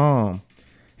by his mom,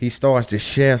 he starts to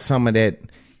share some of that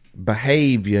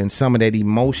behavior and some of that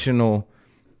emotional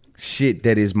shit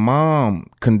that his mom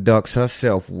conducts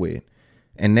herself with.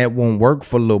 And that won't work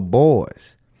for little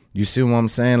boys. You see what I'm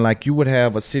saying? Like, you would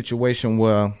have a situation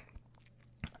where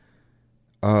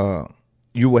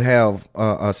you would have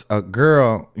a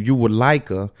girl, you would like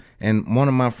her. And one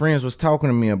of my friends was talking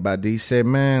to me about this. He said,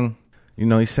 man, you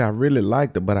know, he said, I really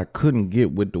liked her, but I couldn't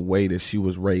get with the way that she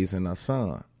was raising her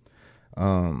son.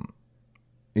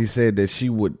 He said that she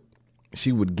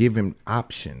would give him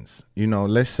options. You know,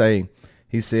 let's say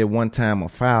He said one time a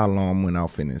fire alarm went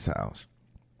off in his house.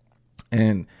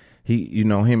 And he, you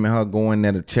know, him and her go in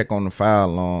there to check on the fire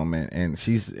alarm, and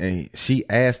she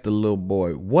asked the little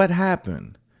boy, what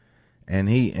happened? And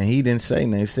he didn't say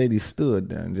nothing. He said he stood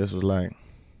there and just was like,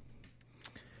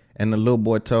 and the little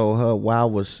boy told her,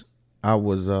 well, I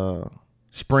was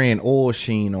spraying oil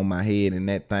sheen on my head, and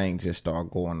that thing just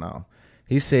started going off.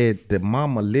 He said the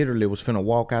mama literally was finna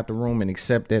walk out the room and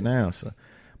accept that answer.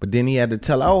 But then he had to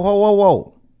tell her, oh,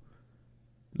 whoa.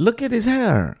 Look at his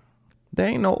hair. There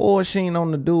ain't no oil sheen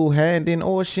on the dude's hair, and then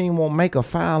oil sheen won't make a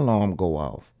fire alarm go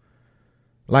off.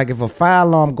 Like if a fire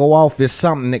alarm go off, it's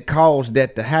something that caused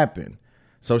that to happen.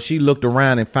 So she looked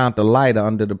around and found the lighter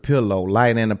under the pillow,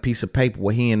 lighter and a piece of paper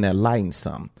where he in there lighting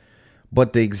something.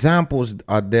 But the examples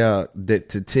are there that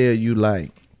to tell you,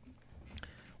 like,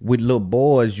 with little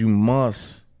boys, you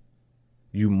must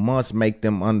make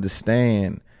them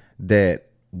understand that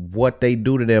what they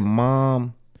do to their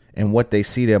mom and what they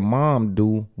see their mom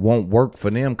do won't work for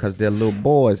them because they're little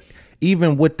boys.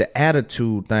 Even with the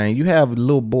attitude thing, you have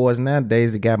little boys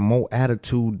nowadays that got more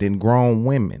attitude than grown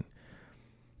women.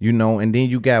 You know, and then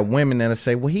you got women that'll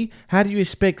say, well, how do you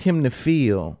expect him to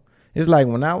feel? It's like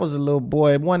when I was a little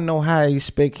boy, it wasn't no how you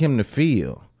expect him to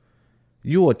feel.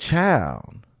 You a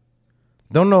child.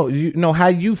 Don't know, you know, how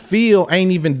you feel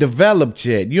ain't even developed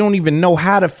yet. You don't even know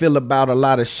how to feel about a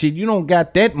lot of shit. You don't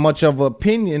got that much of an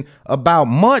opinion about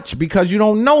much because you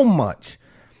don't know much.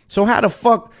 So how the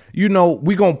fuck, you know,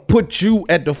 we gonna put you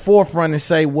at the forefront and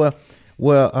say, well,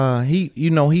 he, you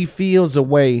know, he feels a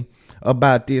way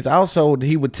about this. Also,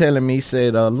 he was telling me, he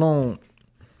said, Loon,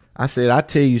 I said, I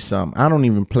tell you something, I don't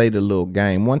even play the little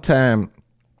game. One time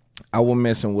I was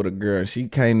messing with a girl. She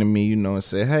came to me, you know, and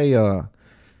said, hey,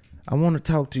 I want to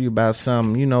talk to you about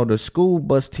something. You know, the school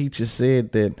bus teacher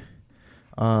said that,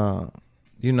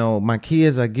 you know, my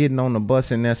kids are getting on the bus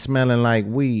and they're smelling like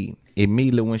weed.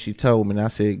 Immediately when she told me, and I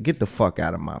said, get the fuck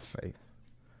out of my face.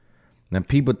 Now,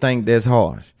 people think that's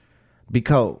harsh,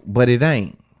 but it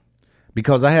ain't.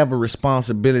 Because I have a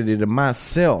responsibility to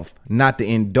myself not to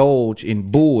indulge in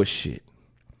bullshit.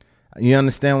 You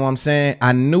understand what I'm saying?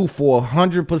 I knew for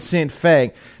 100%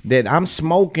 fact that I'm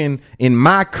smoking in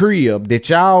my crib, that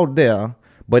y'all there,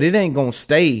 but it ain't gonna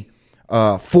stay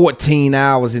 14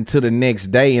 hours until the next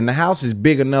day. And the house is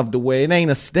big enough to where that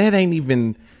ain't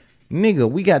even,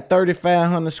 nigga, we got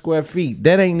 3,500 square feet.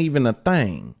 That ain't even a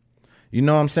thing. You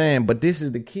know what I'm saying? But this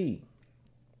is the key.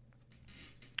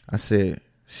 I said,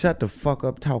 shut the fuck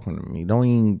up talking to me. Don't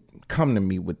even come to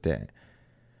me with that.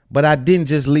 But I didn't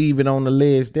just leave it on the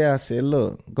ledge there. I said,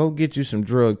 look, go get you some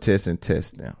drug tests and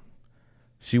test them.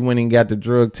 She went and got the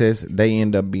drug test. They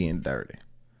end up being dirty.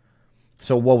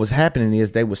 So what was happening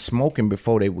is they were smoking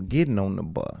before they were getting on the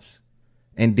bus.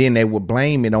 And then they would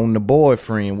blame it on the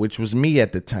boyfriend, which was me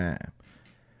at the time.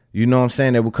 You know what I'm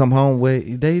saying? They would come home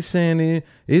with, they saying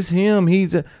it's him.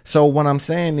 So what I'm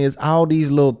saying is all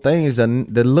these little things, the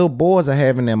little boys are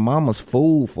having their mama's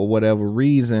food for whatever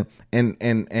reason.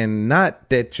 And not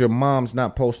that your mom's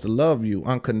not supposed to love you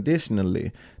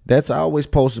unconditionally. That's always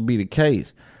supposed to be the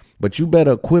case. But you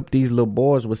better equip these little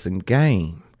boys with some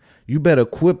game. You better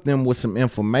equip them with some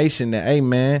information that, hey,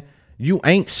 man, you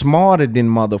ain't smarter than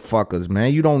motherfuckers,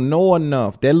 man. You don't know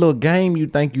enough. That little game you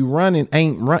think you running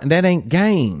that ain't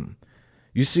game.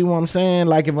 You see what I'm saying?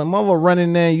 Like if a mother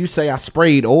running there and you say I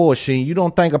sprayed oil sheen, you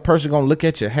don't think a person gonna look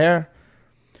at your hair?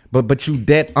 But you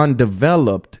that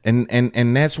undeveloped, and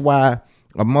that's why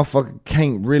a motherfucker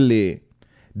can't really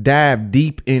dive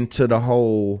deep into the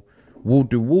whole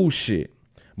woo-de-woo shit.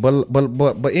 But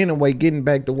anyway, getting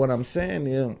back to what I'm saying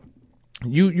is,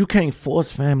 You can't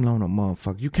force family on a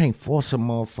motherfucker. You can't force a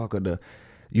motherfucker to,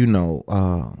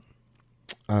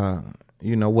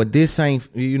 what this ain't,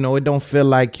 it don't feel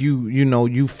like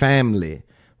you family.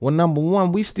 Well, number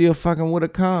one, we still fucking with a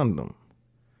condom.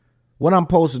 What I'm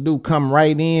supposed to do, come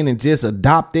right in and just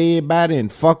adopt everybody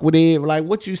and fuck with it? Like,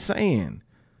 what you saying?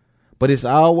 But it's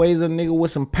always a nigga with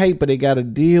some paper that got to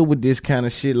deal with this kind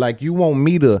of shit. Like, you want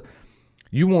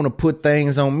to put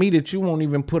things on me that you won't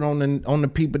even put on the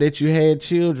people that you had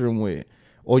children with,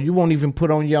 or you won't even put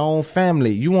on your own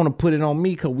family. You want to put it on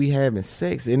me because we having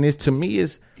sex, and it's, to me,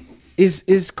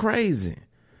 it's crazy.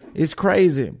 It's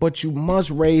crazy. But you must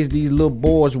raise these little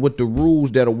boys with the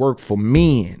rules that'll work for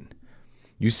men.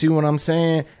 You see what I'm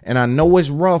saying? And I know it's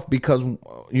rough because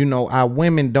our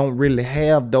women don't really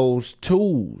have those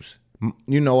tools.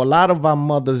 A lot of our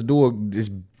mothers do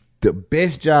the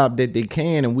best job that they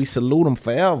can, and we salute them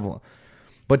forever.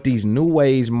 But these new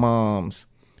age moms,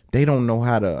 a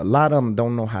lot of them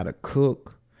don't know how to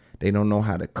cook. They don't know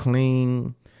how to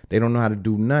clean. They don't know how to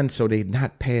do nothing. So they're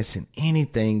not passing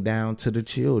anything down to the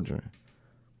children.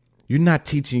 You're not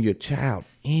teaching your child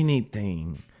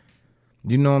anything.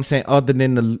 You know what I'm saying? Other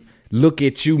than to look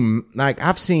at you. Like,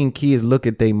 I've seen kids look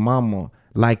at their mama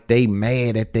like they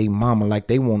mad at their mama, like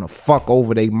they want to fuck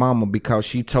over their mama because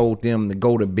she told them to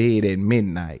go to bed at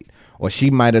midnight. Or she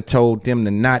might have told them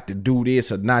to not to do this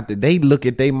or not to. They look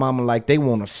at their mama like they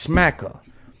want to smack her.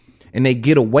 And they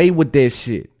get away with that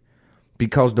shit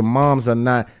because the moms are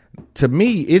not. To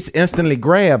me, it's instantly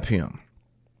grab him.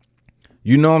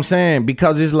 You know what I'm saying?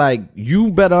 Because it's like, you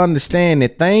better understand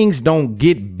that things don't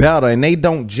get better and they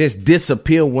don't just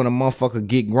disappear when a motherfucker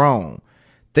get grown.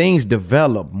 Things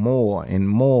develop more and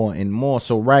more and more.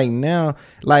 So right now,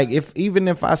 like, even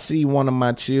if I see one of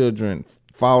my children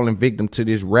falling victim to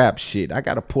this rap shit, I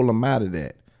got to pull them out of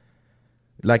that.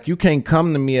 Like, you can't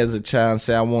come to me as a child and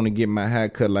say, I want to get my hair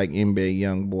cut like NBA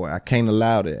Youngboy. I can't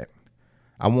allow that.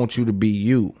 I want you to be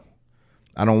you.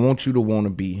 I don't want you to want to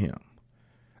be him.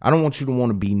 I don't want you to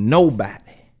want to be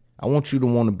nobody. I want you to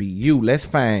want to be you. Let's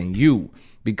find you.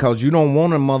 Because you don't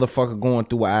want a motherfucker going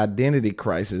through an identity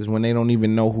crisis when they don't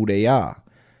even know who they are.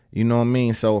 You know what I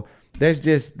mean? So that's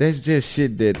just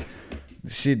shit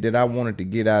that I wanted to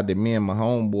get out that me and my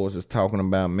homeboys is talking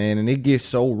about, man. And it gets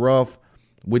so rough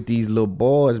with these little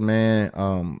boys,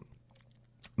 man.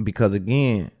 Because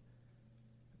again,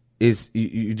 it's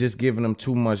you just giving them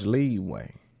too much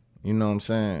leeway. You know what I'm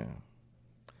saying?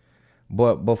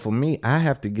 But for me, I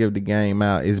have to give the game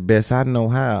out as best I know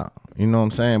how. You know what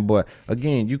I'm saying? But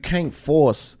again, you can't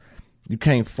force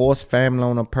family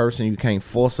on a person. You can't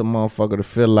force a motherfucker to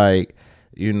feel like,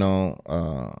 I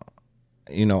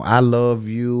love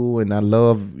you and I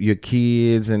love your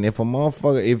kids. And if a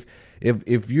motherfucker,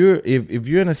 if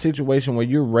you're in a situation where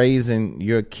you're raising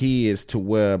your kids to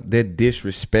where they're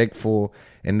disrespectful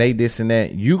and they this and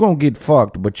that, you gonna get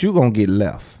fucked, but you gonna get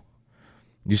left.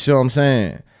 You see what I'm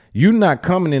saying? You not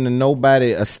coming into nobody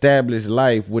established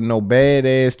life with no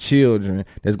badass children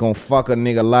that's gonna fuck a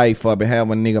nigga life up and have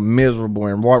a nigga miserable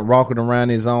and walking around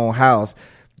his own house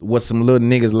with some little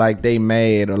niggas like they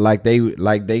mad or like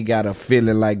they got a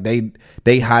feeling like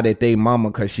they hot at they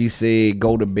mama cause she said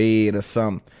go to bed or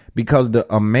something. Because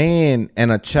a man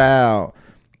and a child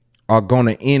are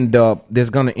gonna end up, there's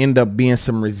gonna end up being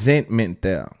some resentment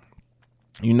there.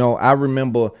 You know, I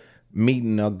remember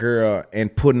meeting a girl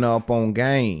and putting her up on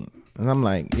game. And I'm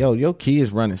like, yo, your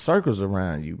kid's running circles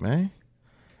around you, man.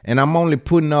 And I'm only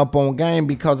putting her up on game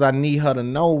because I need her to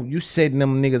know you setting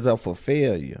them niggas up for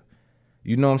failure.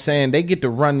 You know what I'm saying? They get to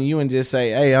run to you and just say,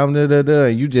 hey, I'm da-da-da.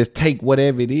 You just take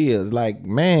whatever it is. Like,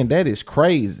 man, that is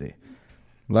crazy.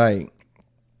 Like,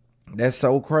 that's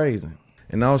so crazy.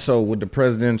 And also with the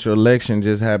presidential election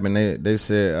just happened, they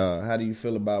said, how do you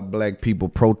feel about black people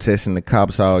protesting the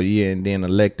cops all year and then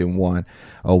electing one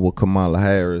with Kamala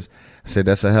Harris? I said,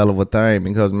 that's a hell of a thing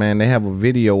because, man, they have a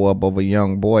video up of a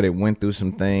young boy that went through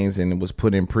some things and it was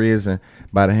put in prison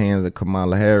by the hands of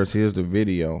Kamala Harris. Here's the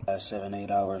video.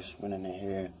 7-8 hours running in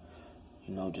here,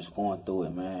 just going through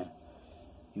it, man.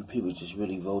 You people just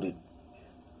really voted.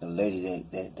 The lady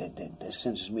that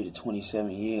sentenced me to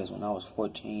 27 years when I was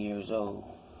 14 years old.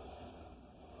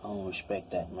 I don't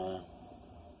respect that, man.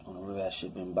 On the real, that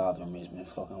shit been bothering me. It's been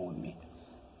fucking with me.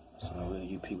 So on the real,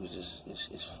 you people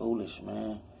it's foolish,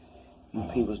 man. You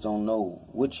people don't know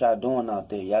what y'all doing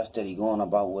out there. Y'all steady going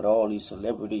about what all these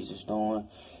celebrities is doing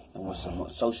and what some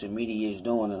social media is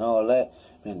doing and all that.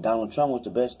 Man, Donald Trump was the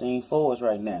best thing for us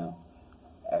right now.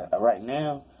 Right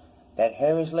now, that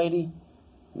Harris lady,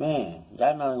 man,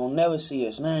 y'all not gonna never see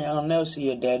us now. Y'all gonna never see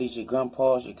your daddies, your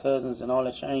grandpas, your cousins, and all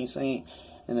that y'all ain't seen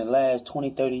in the last 20,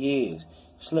 30 years.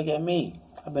 Just look at me.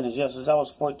 I've been in jail since I was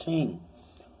 14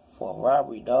 for a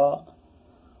robbery, dog.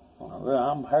 On the real,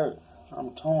 I'm hurt. I'm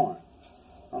torn.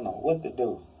 I don't know what to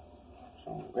do.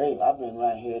 So, great, I've been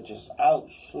right here just out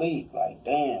sleep. Like,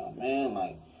 damn, man,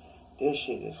 like, this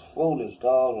shit is foolish,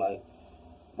 dog. Like,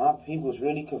 my people's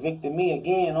really convicted me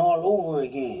again, all over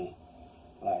again.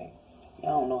 Like,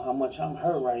 y'all don't know how much I'm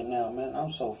hurt right now, man.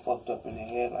 I'm so fucked up in the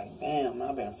head. Like, damn, man,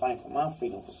 I've been fighting for my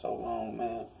freedom for so long,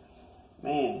 man.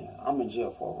 Man, I'm in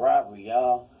jail for a robbery,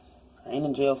 y'all. I ain't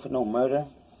in jail for no murder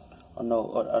or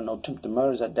no attempted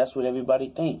murders. That's what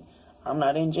everybody think. I'm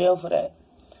not in jail for that.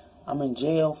 I'm in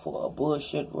jail for a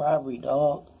bullshit robbery,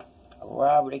 dog. A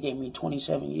robbery. They gave me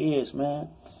 27 years, man.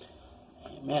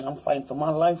 Man, I'm fighting for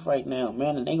my life right now,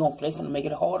 man. And they finna make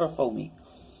it harder for me.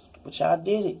 But y'all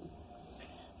did it.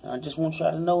 And I just want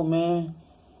y'all to know, man,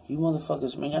 you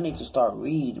motherfuckers, man, y'all need to start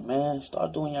reading, man.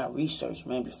 Start doing y'all research,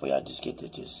 man, before y'all just get to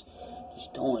just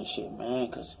doing shit, man.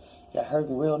 Because y'all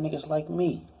hurting real niggas like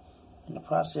me in the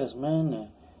process, man. And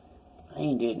I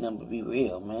ain't did nothing but be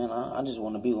real, man. I just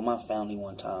want to be with my family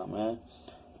one time, man.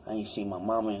 I ain't seen my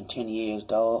mama in 10 years,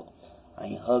 dog. I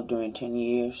ain't hugged her in 10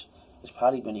 years. It's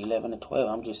probably been 11 or 12.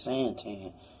 I'm just saying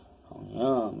 10. I'm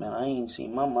young, man. I ain't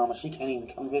seen my mama. She can't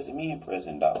even come visit me in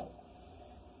prison, dog.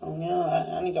 I'm young.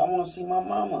 I want to see my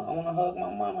mama. I want to hug my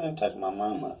mama and touch my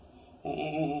mama.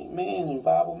 And man, and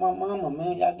vibe with my mama,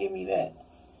 man. Y'all give me that.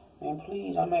 Man,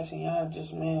 please, I'm asking y'all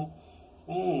just, man,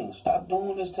 stop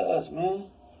doing this to us, man.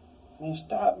 Man,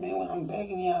 stop, man. I'm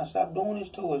begging y'all, stop doing this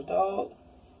to us, dog.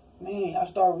 Man, y'all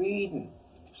start reading.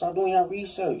 Start doing your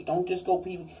research. Don't just go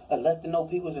let them know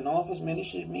people's in office, man. This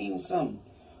shit means something.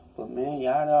 But man,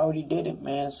 y'all already did it,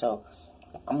 man. So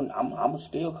I'm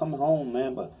still coming home,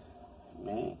 man. But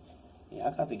man,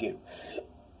 y'all got to get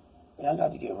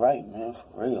right, man. For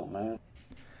real, man.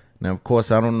 Now, of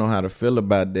course, I don't know how to feel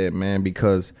about that, man,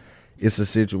 because it's a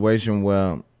situation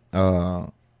where, I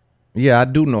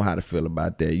do know how to feel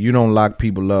about that. You don't lock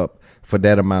people up for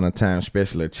that amount of time,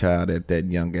 especially a child at that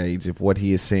young age, if what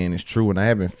he is saying is true. And I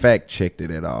haven't fact checked it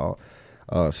at all.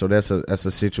 So that's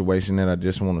a situation that I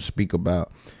just want to speak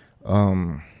about.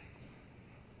 But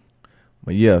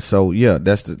that's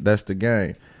the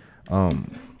game.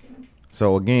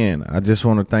 So again, I just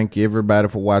want to thank everybody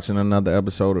for watching another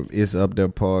episode of It's Up There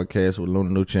podcast with Luna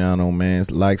Luciano, man.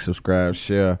 Like, subscribe,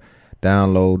 share,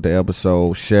 download the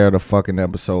episode, share the fucking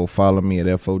episode. Follow me at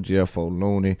FOGFO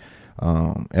Looney,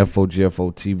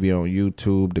 FOGFO TV on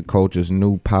YouTube. The Culture's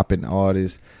new popping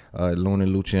artist, Luna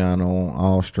Luciano on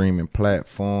all streaming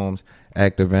platforms,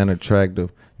 active and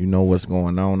attractive. You know what's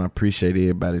going on. I appreciate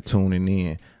everybody tuning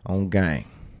in on Gang.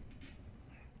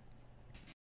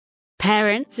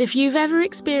 Parents, if you've ever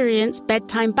experienced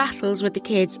bedtime battles with the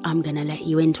kids, I'm going to let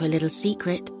you into a little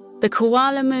secret. The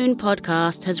Koala Moon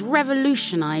podcast has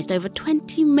revolutionized over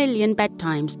 20 million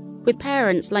bedtimes, with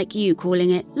parents like you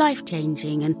calling it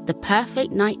life-changing and the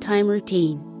perfect nighttime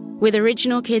routine. With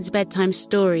original kids' bedtime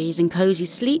stories and cozy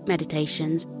sleep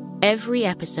meditations, every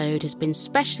episode has been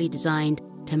specially designed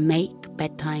to make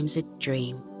bedtimes a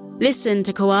dream. Listen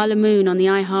to Koala Moon on the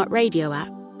iHeartRadio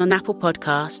app, on Apple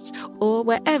Podcasts, or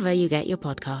wherever you get your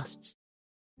podcasts.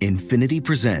 Infinity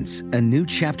presents a new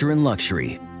chapter in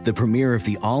luxury, the premiere of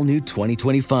the all-new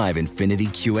 2025 Infinity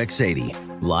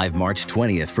QX80, live March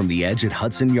 20th from the Edge at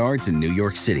Hudson Yards in New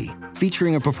York City,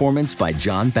 featuring a performance by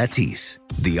John Batiste.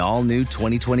 The all-new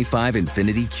 2025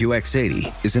 Infinity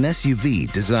QX80 is an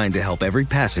SUV designed to help every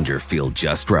passenger feel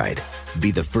just right. Be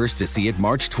the first to see it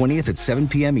March 20th at 7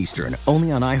 p.m. Eastern,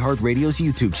 only on iHeartRadio's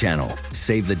YouTube channel.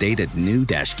 Save the date at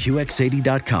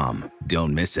new-QX80.com.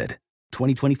 Don't miss it.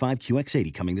 2025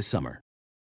 QX80 coming this summer.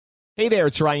 Hey there,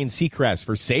 it's Ryan Seacrest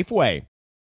for Safeway.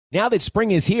 Now that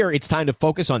spring is here, it's time to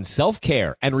focus on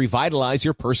self-care and revitalize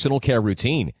your personal care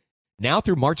routine. Now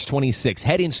through March 26,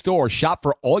 head in store, shop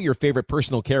for all your favorite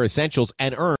personal care essentials,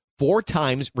 and earn 4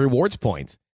 times rewards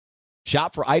points.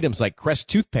 Shop for items like Crest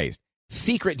toothpaste,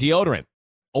 Secret deodorant,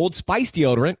 Old Spice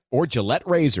deodorant, or Gillette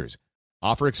razors.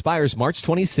 Offer expires March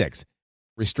 26.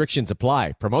 Restrictions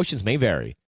apply. Promotions may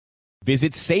vary.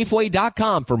 Visit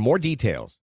Safeway.com for more details.